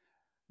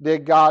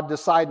 Did God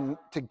decide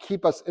to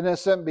keep us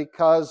innocent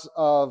because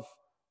of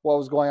what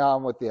was going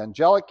on with the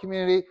angelic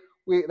community?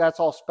 That's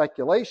all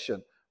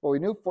speculation. What we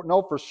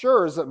know for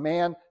sure is that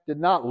man did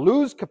not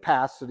lose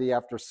capacity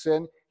after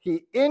sin.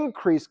 He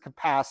increased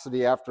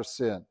capacity after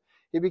sin.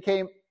 He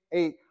became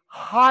a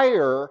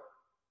higher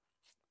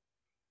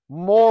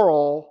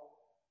moral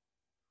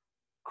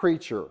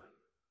creature.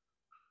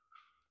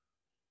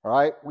 All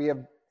right?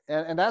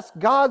 And that's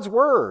God's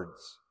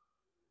words.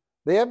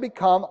 They have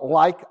become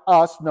like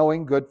us,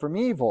 knowing good from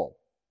evil.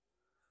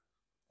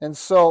 And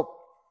so,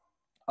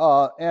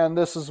 and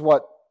this is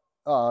what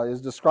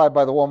is described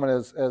by the woman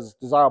as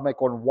desire to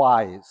make one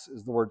wise,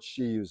 is the word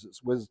she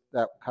uses, with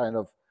that kind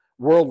of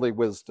worldly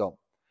wisdom.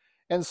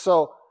 And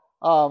so,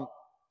 are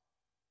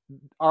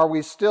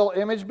we still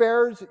image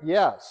bearers?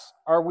 Yes.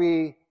 Are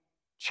we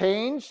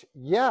changed?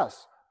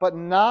 Yes. But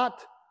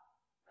not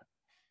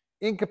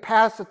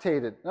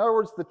incapacitated. In other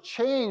words, the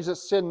change that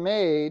sin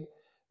made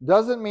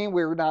doesn't mean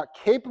we're not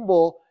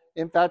capable.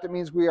 In fact, it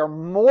means we are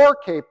more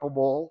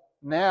capable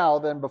now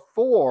than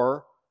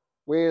before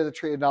we ate of the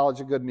tree of knowledge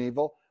of good and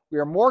evil. We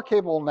are more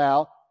capable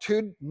now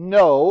to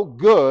know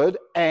good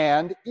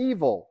and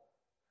evil.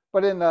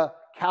 But in the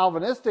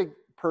Calvinistic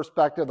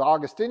perspective, the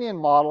Augustinian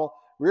model,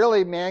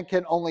 really man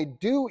can only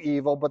do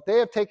evil, but they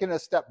have taken a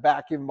step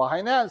back even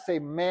behind that and say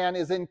man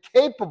is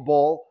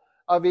incapable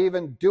of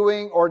even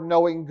doing or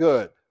knowing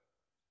good.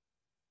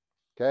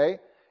 Okay?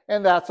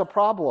 And that's a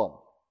problem.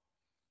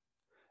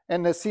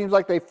 And it seems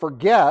like they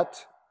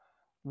forget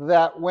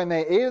that when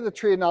they ate of the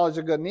tree of knowledge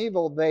of good and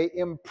evil, they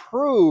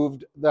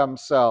improved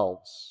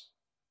themselves.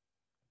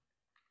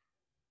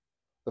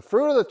 The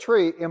fruit of the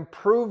tree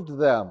improved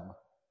them.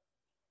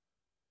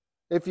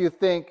 If you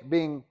think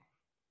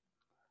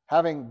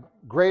having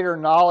greater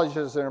knowledge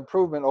is an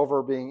improvement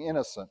over being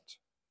innocent.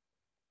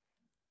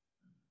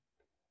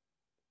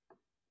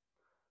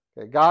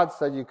 Okay, God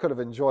said you could have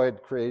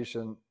enjoyed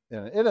creation in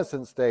an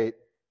innocent state,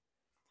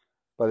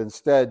 but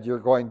instead you're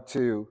going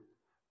to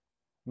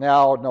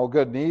now know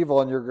good and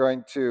evil, and you're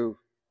going to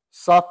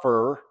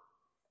suffer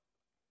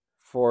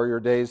for your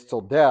days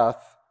till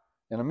death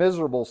in a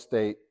miserable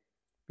state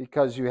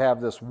because you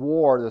have this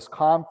war, this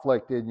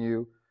conflict in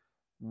you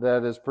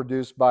that is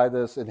produced by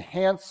this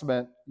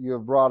enhancement you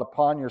have brought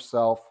upon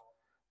yourself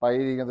by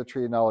eating of the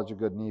tree of knowledge of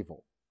good and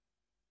evil.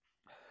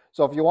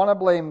 So if you want to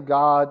blame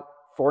God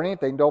for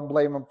anything, don't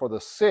blame him for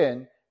the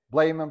sin,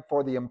 blame him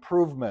for the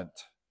improvement.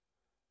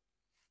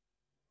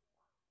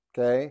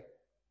 Okay?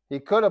 He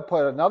could have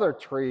put another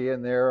tree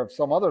in there of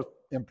some other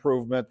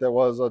improvement that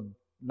was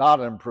not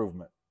an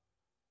improvement.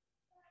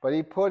 But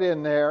he put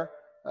in there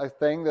a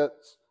thing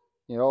that's,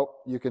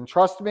 you can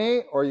trust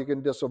me or you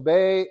can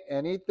disobey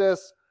and eat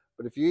this.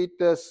 But if you eat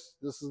this,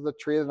 this is the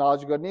tree of the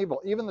knowledge of good and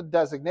evil. Even the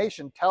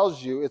designation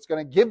tells you it's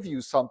going to give you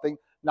something,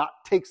 not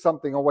take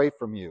something away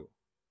from you.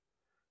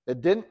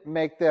 It didn't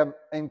make them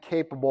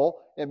incapable.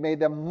 It made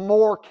them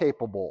more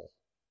capable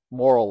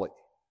morally.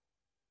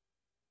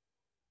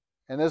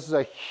 And this is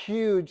a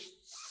huge,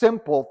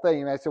 simple thing.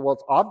 You may say, well,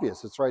 it's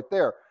obvious. It's right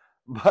there.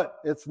 But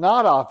it's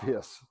not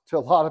obvious to a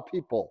lot of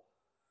people.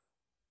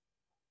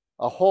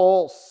 A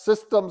whole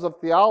systems of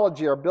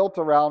theology are built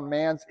around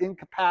man's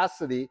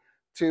incapacity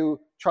to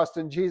trust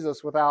in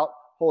Jesus without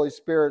Holy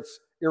Spirit's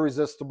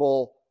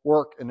irresistible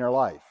work in their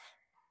life.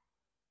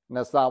 And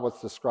that's not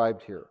what's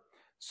described here.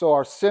 So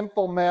are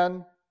sinful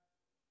men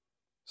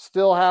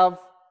still have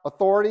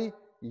authority?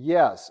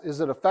 Yes. Is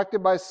it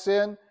affected by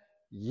sin?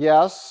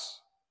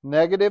 Yes.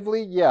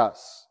 Negatively?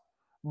 Yes.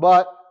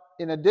 But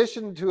in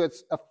addition to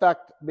its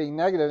effect being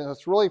negative,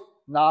 it's really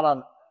not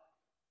on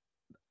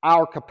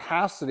our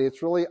capacity,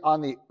 it's really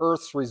on the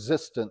earth's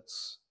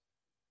resistance.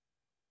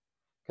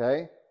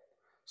 Okay?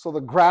 So the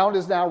ground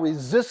is now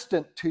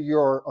resistant to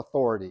your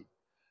authority.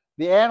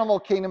 The animal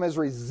kingdom is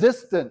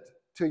resistant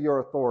to your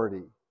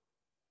authority.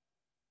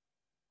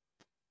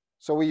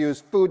 So we use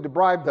food to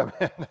bribe them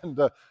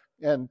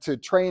and to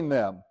train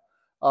them.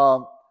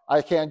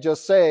 I can't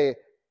just say,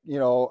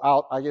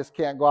 I just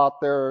can't go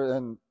out there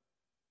and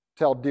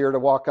tell deer to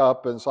walk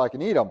up and so I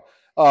can eat them.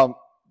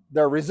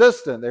 They're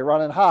resistant. They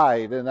run and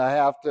hide, and I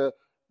have to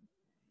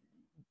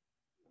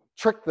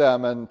trick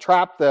them and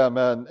trap them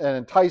and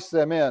entice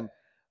them in.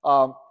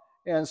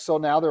 And so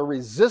now they're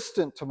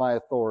resistant to my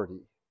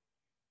authority.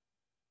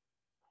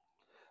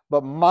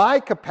 But my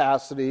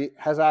capacity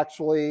has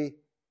actually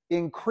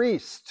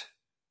increased.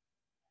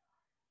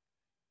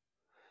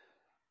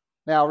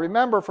 Now,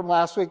 remember from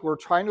last week, we're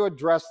trying to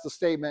address the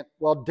statement,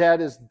 well, dead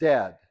is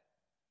dead.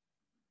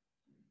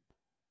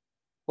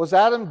 Was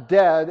Adam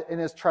dead in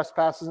his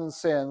trespasses and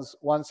sins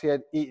once he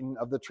had eaten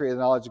of the tree of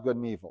the knowledge of good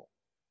and evil?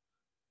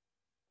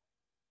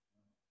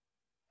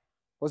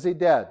 Was he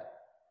dead?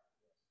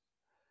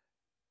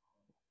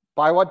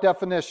 By what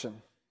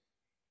definition?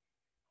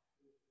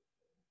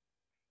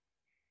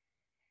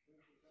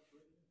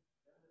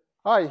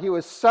 All right, he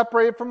was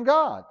separated from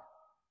God.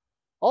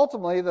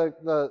 Ultimately,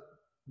 the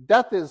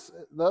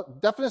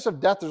definition of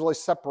death is really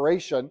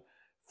separation.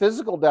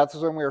 Physical death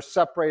is when we are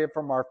separated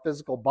from our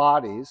physical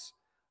bodies.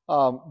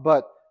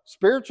 But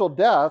spiritual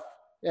death,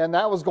 and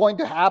that was going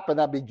to happen,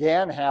 that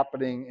began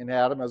happening in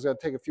Adam. It was going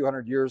to take a few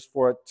hundred years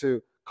for it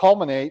to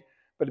culminate,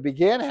 but it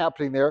began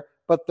happening there.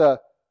 But the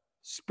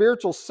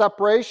spiritual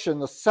separation,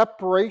 the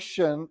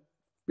separation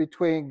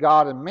between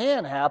God and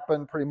man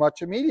happened pretty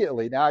much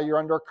immediately. Now you're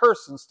under a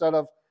curse instead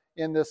of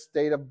in this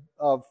state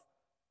of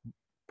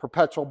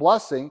perpetual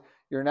blessing.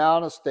 You're now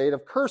in a state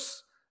of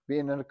curse,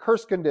 being in a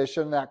curse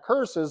condition. That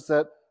curse is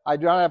that I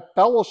do not have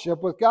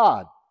fellowship with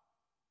God.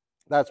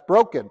 That's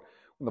broken.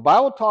 When the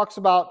Bible talks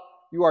about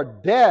you are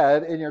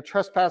dead in your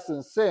trespasses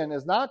and sin,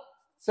 is not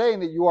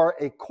saying that you are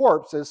a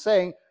corpse. It's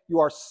saying you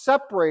are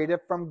separated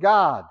from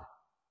God.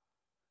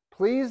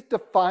 Please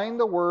define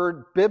the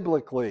word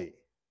biblically.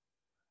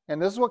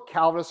 And this is what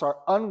Calvinists are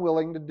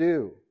unwilling to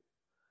do.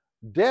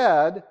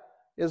 Dead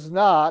is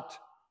not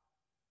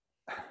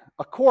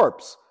a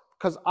corpse,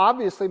 because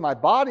obviously my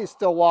body's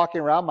still walking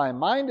around, my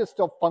mind is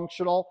still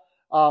functional,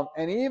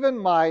 and even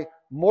my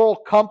moral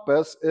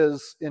compass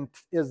is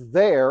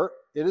there.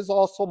 It is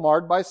also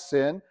marred by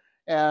sin,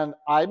 and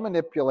I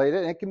manipulate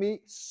it, and it can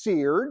be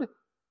seared.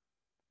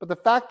 But the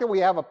fact that we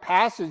have a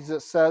passage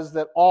that says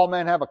that all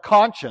men have a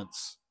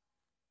conscience,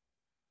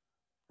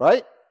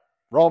 right?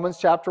 Romans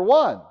chapter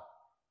 1.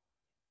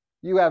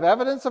 You have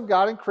evidence of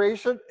God in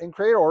creation, in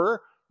created order.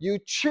 You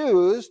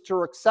choose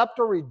to accept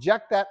or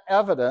reject that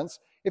evidence.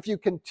 If you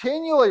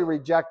continually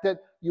reject it,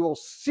 you will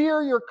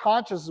sear your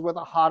conscience with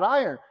a hot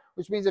iron,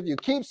 which means if you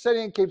keep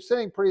sinning,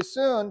 pretty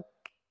soon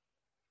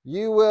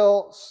you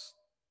will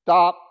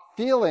stop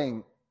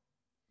feeling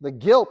the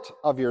guilt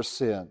of your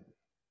sin.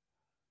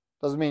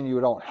 Doesn't mean you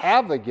don't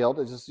have the guilt,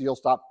 it's just you'll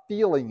stop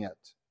feeling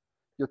it.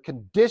 You're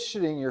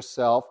conditioning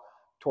yourself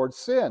towards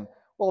sin.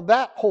 Well,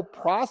 that whole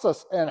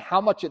process and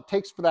how much it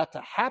takes for that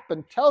to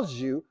happen tells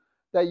you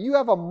that you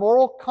have a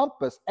moral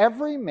compass.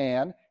 Every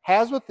man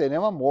has within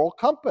him a moral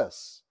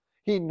compass.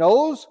 He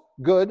knows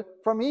good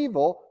from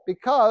evil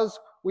because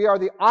we are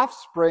the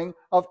offspring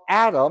of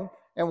Adam.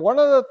 And one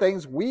of the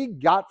things we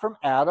got from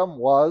Adam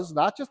was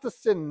not just a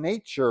sin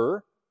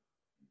nature,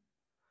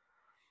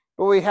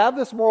 but we have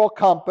this moral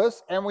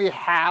compass and we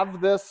have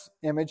this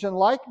image and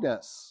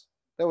likeness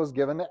that was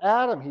given to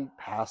Adam. He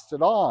passed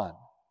it on.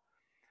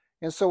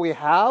 And so we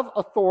have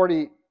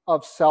authority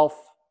of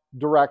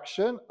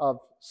self-direction, of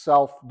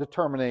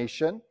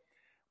self-determination.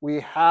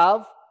 We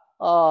have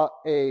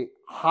a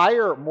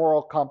higher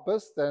moral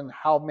compass than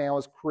how man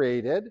was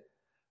created.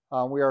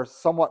 We are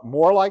somewhat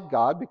more like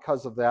God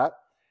because of that.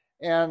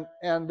 And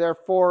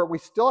therefore, we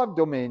still have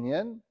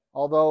dominion,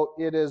 although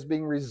it is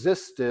being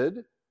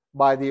resisted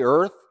by the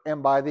earth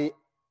and by the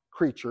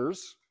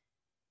creatures.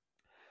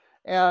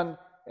 And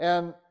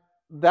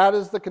that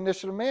is the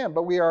condition of man.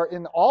 But we are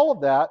in all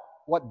of that.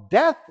 What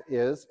death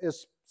is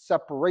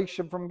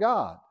separation from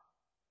God.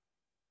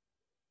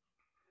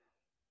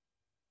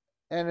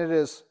 And it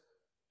is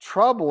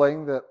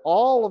troubling that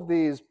all of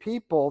these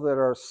people that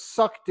are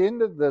sucked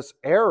into this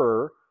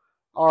error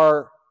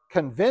are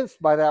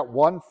convinced by that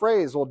one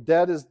phrase, well,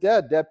 dead is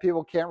dead. Dead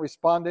people can't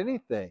respond to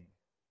anything.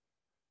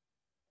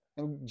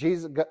 And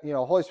Jesus,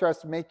 Holy Spirit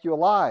has to make you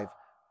alive.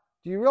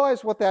 Do you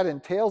realize what that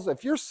entails?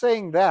 If you're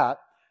saying that,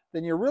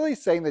 then you're really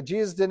saying that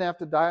Jesus didn't have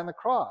to die on the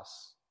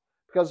cross,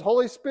 because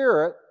Holy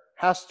Spirit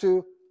has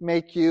to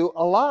make you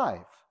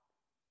alive.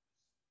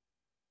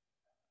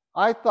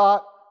 I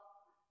thought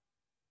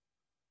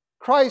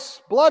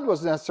Christ's blood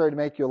was necessary to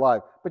make you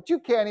alive. But you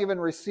can't even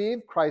receive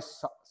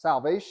Christ's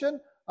salvation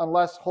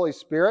unless Holy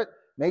Spirit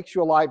makes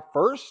you alive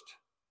first.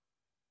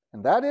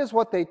 And that is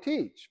what they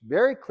teach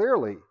very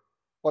clearly.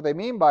 What they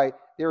mean by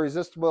the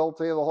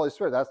irresistibility of the Holy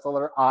Spirit. That's the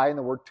letter I in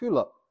the word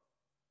tulip.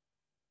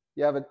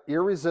 You have an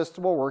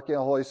irresistible working of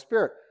the Holy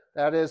Spirit.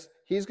 That is,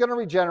 He's going to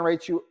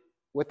regenerate you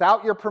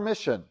without your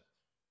permission.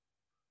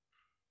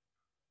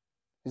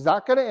 He's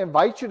not going to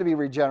invite you to be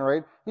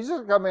regenerated. He's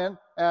just going to come in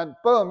and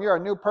boom, you're a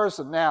new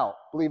person now.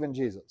 Believe in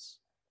Jesus.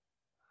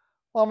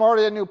 Well, I'm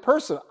already a new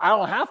person. I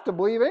don't have to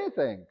believe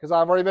anything because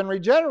I've already been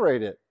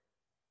regenerated.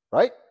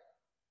 Right?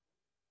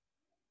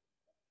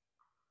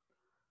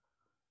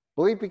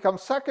 Belief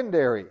becomes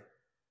secondary.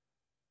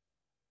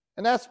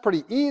 And that's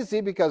pretty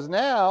easy because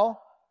now,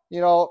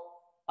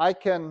 I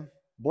can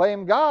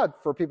blame God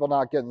for people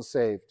not getting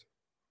saved.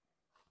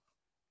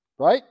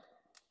 Right?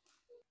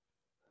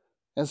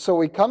 And so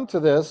we come to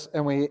this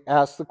and we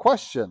ask the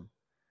question,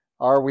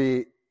 are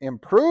we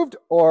improved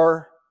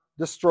or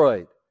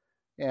destroyed?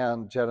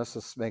 And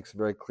Genesis makes it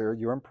very clear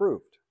you're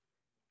improved.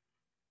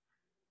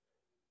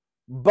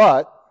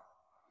 But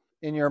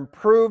in your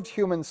improved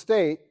human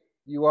state,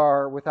 you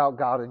are without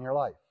God in your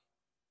life.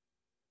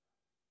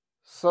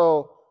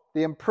 So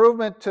the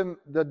improvement to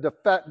the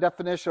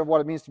definition of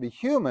what it means to be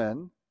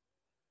human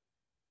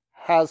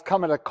has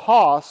come at a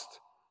cost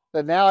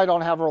that now I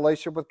don't have a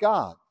relationship with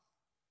God.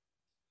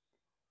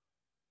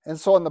 And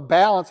so in the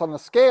balance on the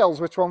scales,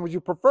 which one would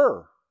you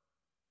prefer?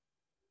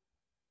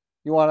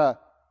 You want to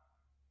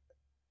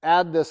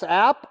add this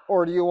app,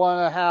 or do you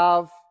want to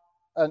have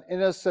an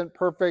innocent,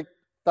 perfect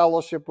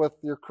fellowship with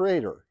your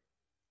Creator?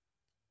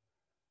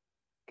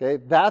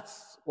 Okay,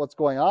 that's what's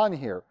going on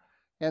here.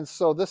 And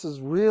so this is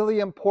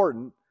really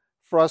important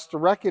for us to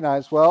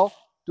recognize, well,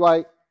 do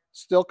I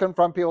still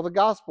confront people with the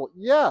gospel?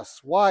 Yes.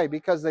 Why?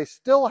 Because they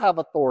still have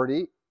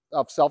authority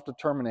of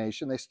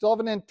self-determination. They still have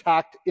an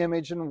intact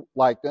image and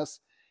likeness.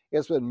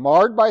 It's been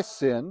marred by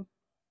sin.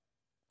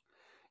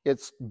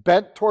 It's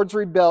bent towards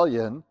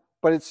rebellion,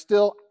 but it's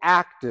still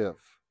active.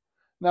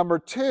 Number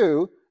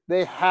two,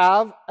 they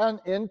have an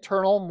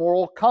internal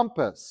moral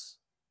compass.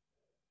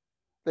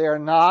 They are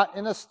not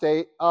in a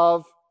state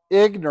of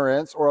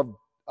ignorance or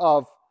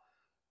of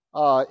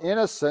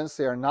innocence.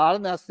 They are not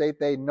in that state.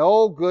 They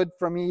know good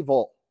from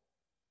evil.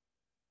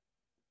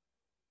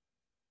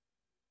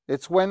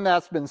 It's when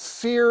that's been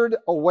seared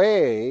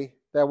away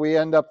that we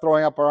end up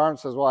throwing up our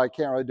arms and says, well, I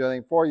can't really do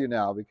anything for you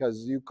now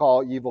because you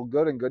call evil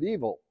good and good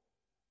evil.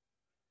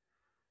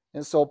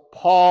 And so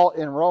Paul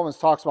in Romans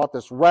talks about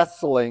this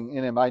wrestling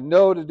in him. I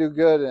know to do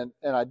good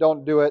and I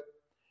don't do it.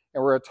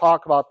 And we're going to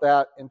talk about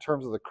that in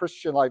terms of the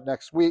Christian life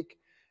next week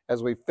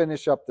as we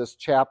finish up this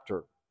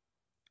chapter.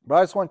 But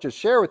I just want to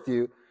share with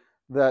you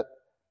that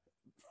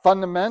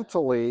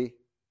fundamentally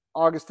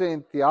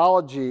Augustinian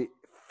theology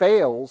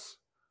fails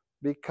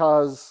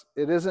because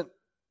it isn't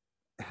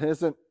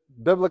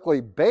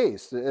biblically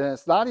based, and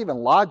it's not even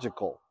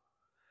logical.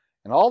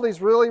 And all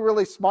these really,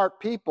 really smart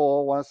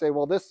people want to say,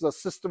 well, this is a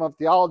system of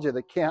theology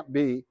that can't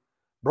be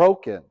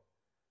broken.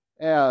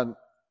 And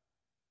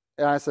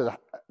I said,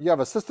 you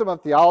have a system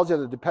of theology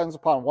that depends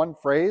upon one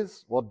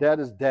phrase? Well, dead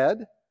is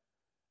dead.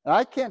 And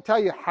I can't tell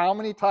you how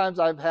many times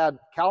I've had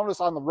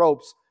Calvinists on the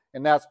ropes,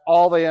 and that's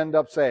all they end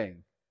up saying.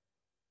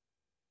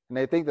 And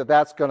they think that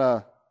that's going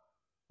to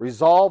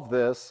resolve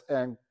this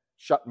and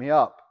shut me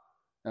up.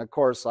 And of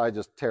course, I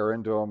just tear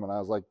into them, and I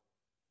was like,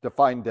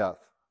 define death.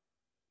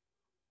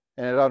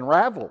 And it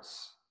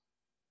unravels.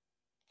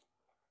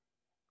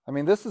 I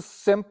mean, this is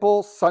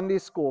simple Sunday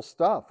school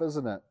stuff,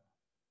 isn't it?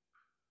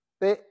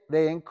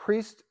 They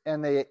increased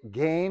and they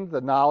gained the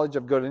knowledge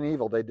of good and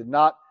evil. They did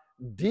not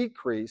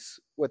decrease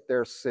with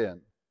their sin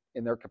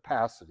in their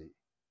capacity.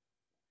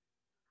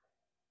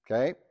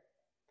 Okay?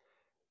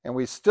 And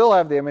we still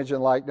have the image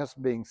and likeness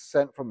being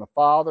sent from the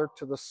Father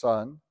to the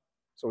Son.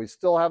 So we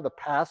still have the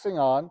passing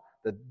on,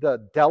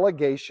 the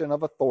delegation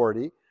of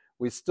authority.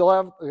 We still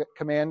have the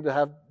command to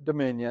have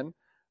dominion,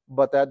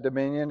 but that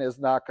dominion is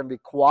not going to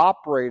be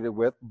cooperated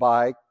with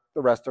by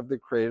the rest of the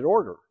created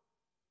order.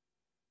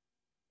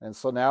 And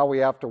so now we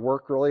have to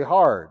work really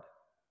hard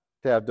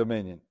to have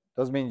dominion.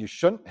 Doesn't mean you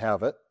shouldn't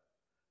have it.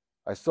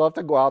 I still have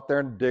to go out there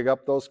and dig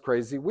up those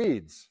crazy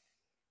weeds.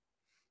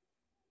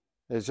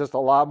 It's just a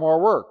lot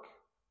more work.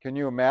 Can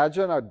you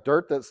imagine a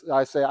dirt that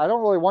I say, I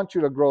don't really want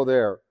you to grow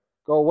there.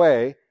 Go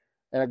away,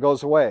 and it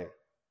goes away.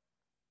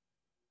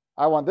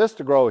 I want this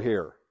to grow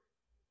here.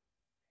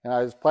 And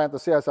I just plant the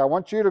seed. I say, I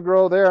want you to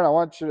grow there, and I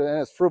want you to, and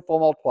it's fruitful,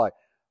 multiply.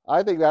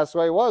 I think that's the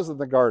way it was in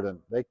the garden.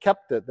 They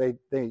kept it.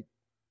 They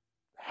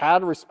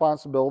had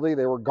responsibility.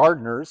 They were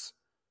gardeners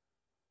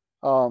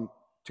to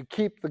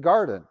keep the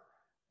garden.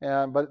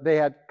 But they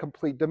had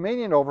complete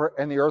dominion over it,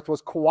 and the earth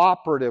was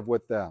cooperative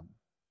with them.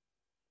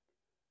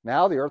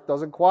 Now the earth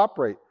doesn't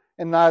cooperate,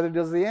 and neither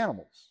does the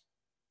animals.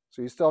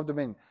 So you still have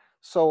dominion.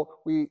 So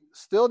we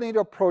still need to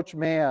approach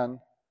man,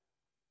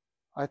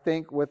 I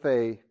think, with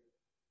a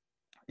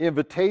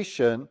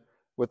invitation,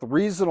 with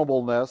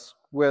reasonableness,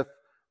 with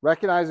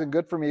recognizing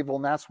good from evil,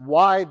 and that's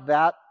why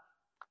that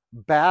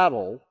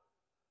battle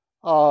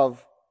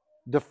of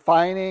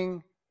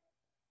defining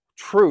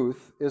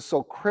truth is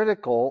so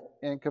critical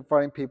in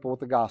confronting people with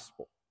the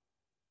gospel.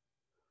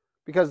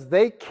 Because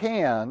they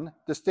can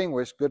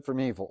distinguish good from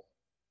evil.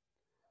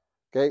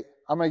 Okay,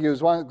 I'm going to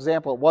use one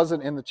example. It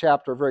wasn't in the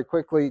chapter very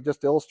quickly,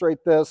 just to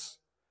illustrate this.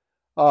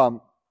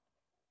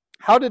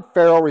 How did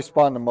Pharaoh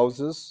respond to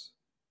Moses?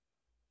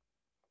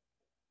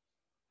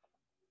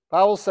 The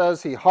Bible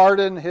says he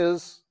hardened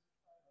his...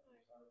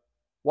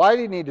 Why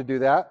did he need to do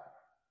that?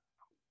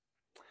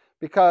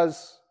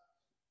 Because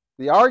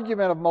the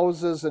argument of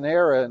Moses and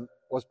Aaron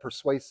was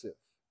persuasive.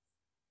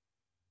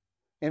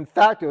 In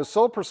fact, it was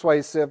so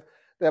persuasive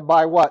that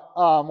by what?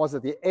 Was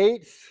it the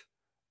eighth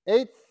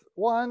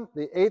one?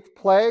 The eighth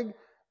plague?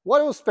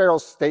 What was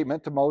Pharaoh's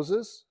statement to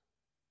Moses?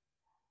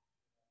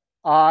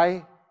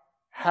 I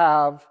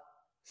have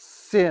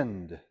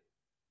sinned.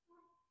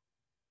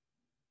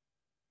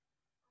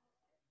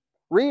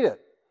 Read it.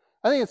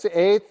 I think it's the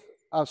eighth,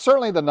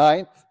 certainly the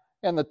ninth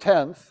and the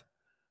 10th.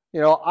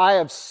 I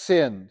have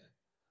sinned.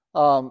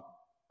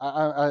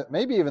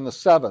 Maybe even the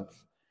 7th.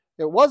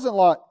 It wasn't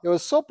long. It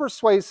was so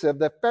persuasive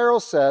that Pharaoh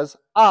says,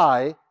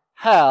 I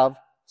have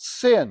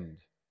sinned.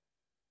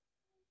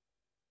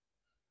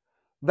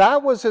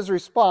 That was his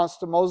response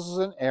to Moses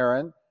and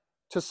Aaron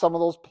to some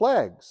of those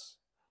plagues.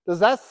 Does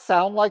that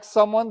sound like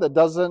someone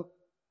that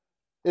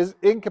is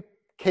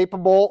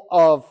incapable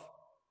of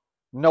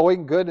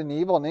knowing good and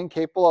evil and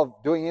incapable of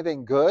doing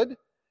anything good?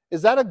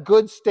 Is that a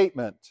good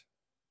statement?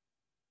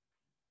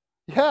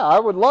 Yeah, I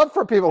would love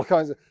for people to come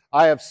and say,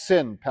 I have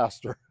sinned,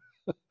 Pastor.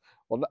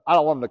 Well, I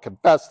don't want them to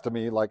confess to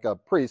me like a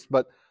priest,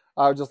 but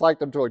I would just like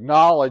them to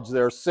acknowledge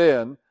their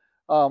sin.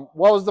 What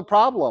was the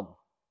problem?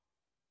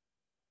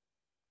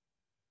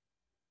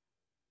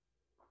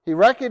 He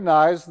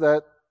recognized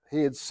that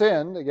he had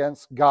sinned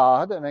against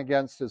God and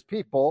against his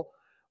people.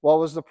 What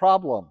was the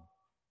problem?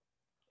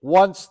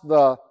 Once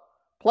the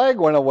plague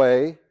went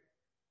away,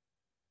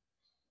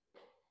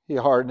 he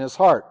hardened his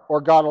heart,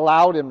 or God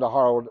allowed him to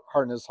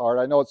harden his heart.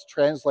 I know it's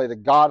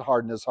translated, God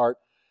hardened his heart.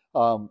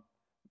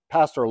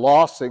 Pastor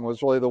Lossing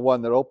was really the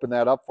one that opened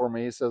that up for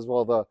me. He says,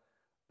 well, the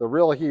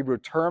real Hebrew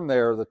term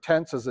there, the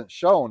tense isn't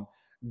shown.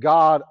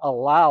 God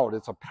allowed.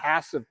 It's a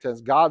passive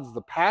tense. God's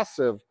the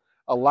passive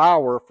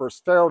allower for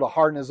Pharaoh to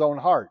harden his own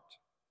heart.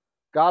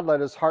 God let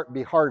his heart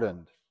be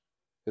hardened,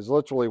 is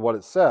literally what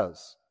it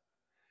says.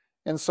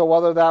 And so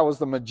whether that was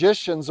the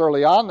magicians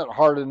early on that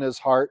hardened his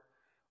heart,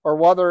 or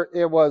whether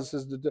it was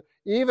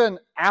even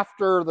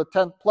after the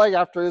 10th plague,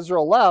 after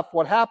Israel left,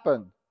 what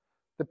happened?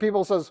 The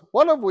people says,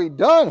 what have we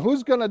done?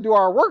 Who's going to do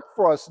our work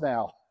for us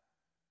now?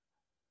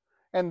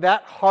 And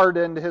that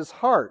hardened his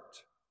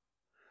heart.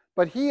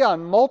 But he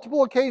on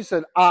multiple occasions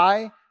said,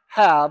 I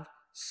have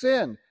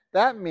sinned.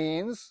 That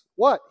means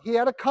what? He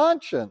had a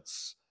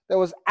conscience that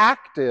was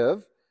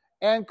active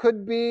and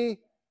could be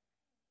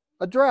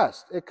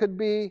addressed. It could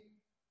be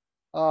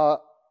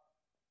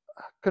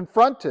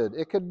confronted.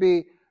 It could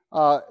be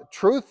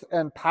truth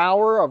and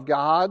power of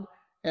God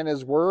and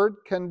his word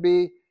can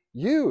be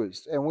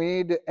used. And we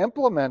need to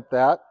implement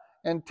that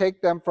and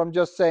take them from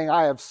just saying,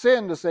 I have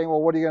sinned, to saying,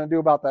 well, what are you going to do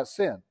about that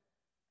sin?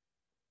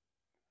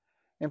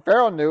 And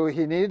Pharaoh knew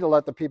he needed to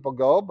let the people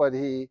go, but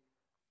he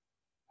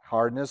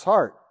hardened his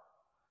heart.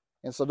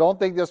 And so don't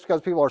think just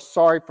because people are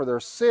sorry for their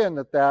sin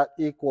that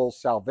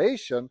equals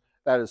salvation.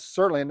 That is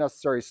certainly a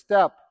necessary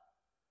step.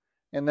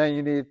 And then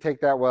you need to take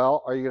that,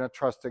 well, are you going to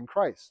trust in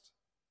Christ?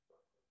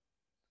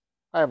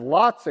 I have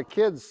lots of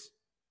kids,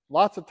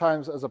 lots of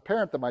times as a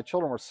parent, that my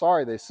children were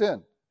sorry they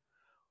sinned.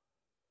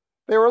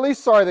 They were at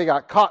least sorry they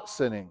got caught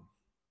sinning.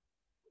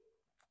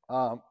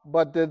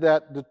 But did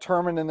that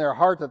determine in their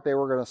heart that they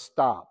were going to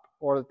stop,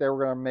 or that they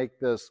were going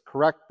to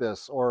correct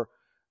this, or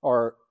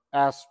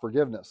ask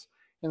forgiveness?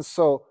 And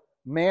so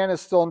man is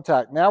still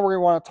intact. Now we're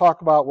going to want to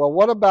talk about, well,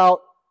 what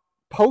about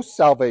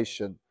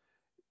post-salvation?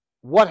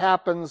 What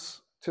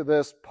happens to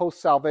this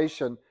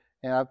post-salvation?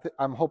 And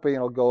I'm hoping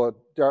it'll go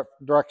a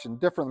direction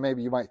different than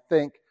maybe you might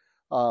think.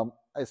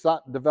 It's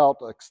not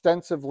developed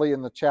extensively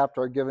in the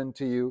chapter I've given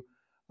to you.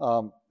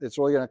 It's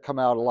really going to come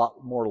out a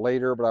lot more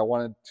later, but I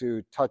wanted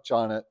to touch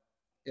on it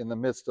in the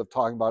midst of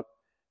talking about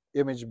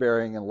image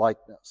bearing and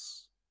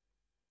likeness.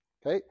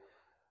 Okay?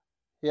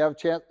 You have a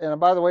chance. And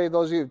by the way,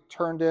 those of you who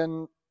turned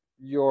in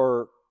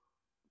your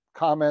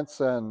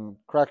comments and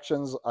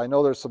corrections, I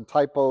know there's some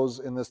typos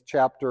in this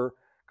chapter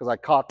because I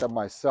caught them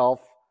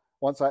myself.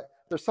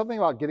 There's something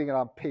about getting it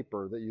on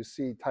paper that you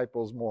see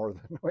typos more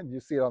than when you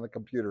see it on the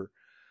computer.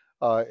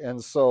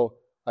 And so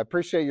I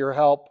appreciate your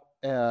help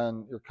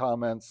and your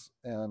comments,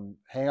 and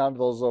hang on to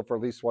those though for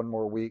at least one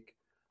more week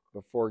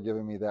before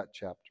giving me that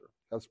chapter.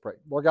 Let's pray.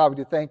 Lord God, we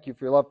do thank you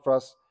for your love for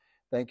us.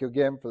 Thank you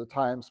again for the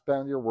time spent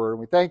with your word. And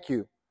we thank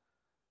you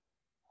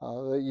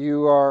that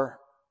you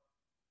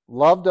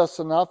loved us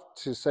enough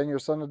to send your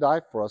son to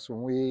die for us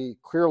when we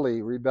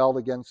clearly rebelled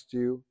against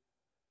you,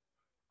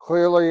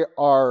 clearly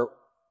are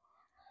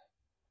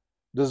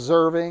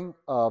deserving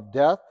of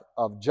death,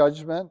 of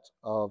judgment,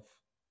 of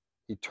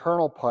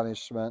eternal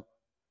punishment.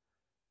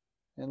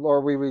 And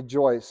Lord, we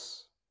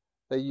rejoice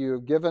that you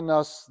have given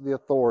us the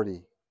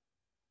authority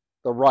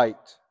the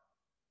right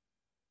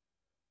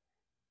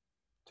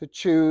to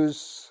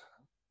choose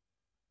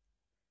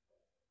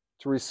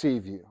to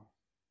receive you.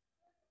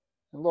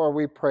 And Lord,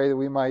 we pray that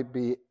we might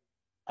be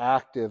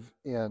active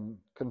in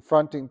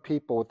confronting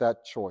people with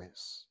that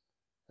choice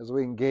as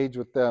we engage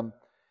with them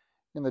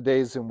in the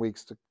days and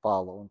weeks to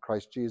follow. In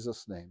Christ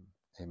Jesus' name,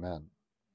 amen.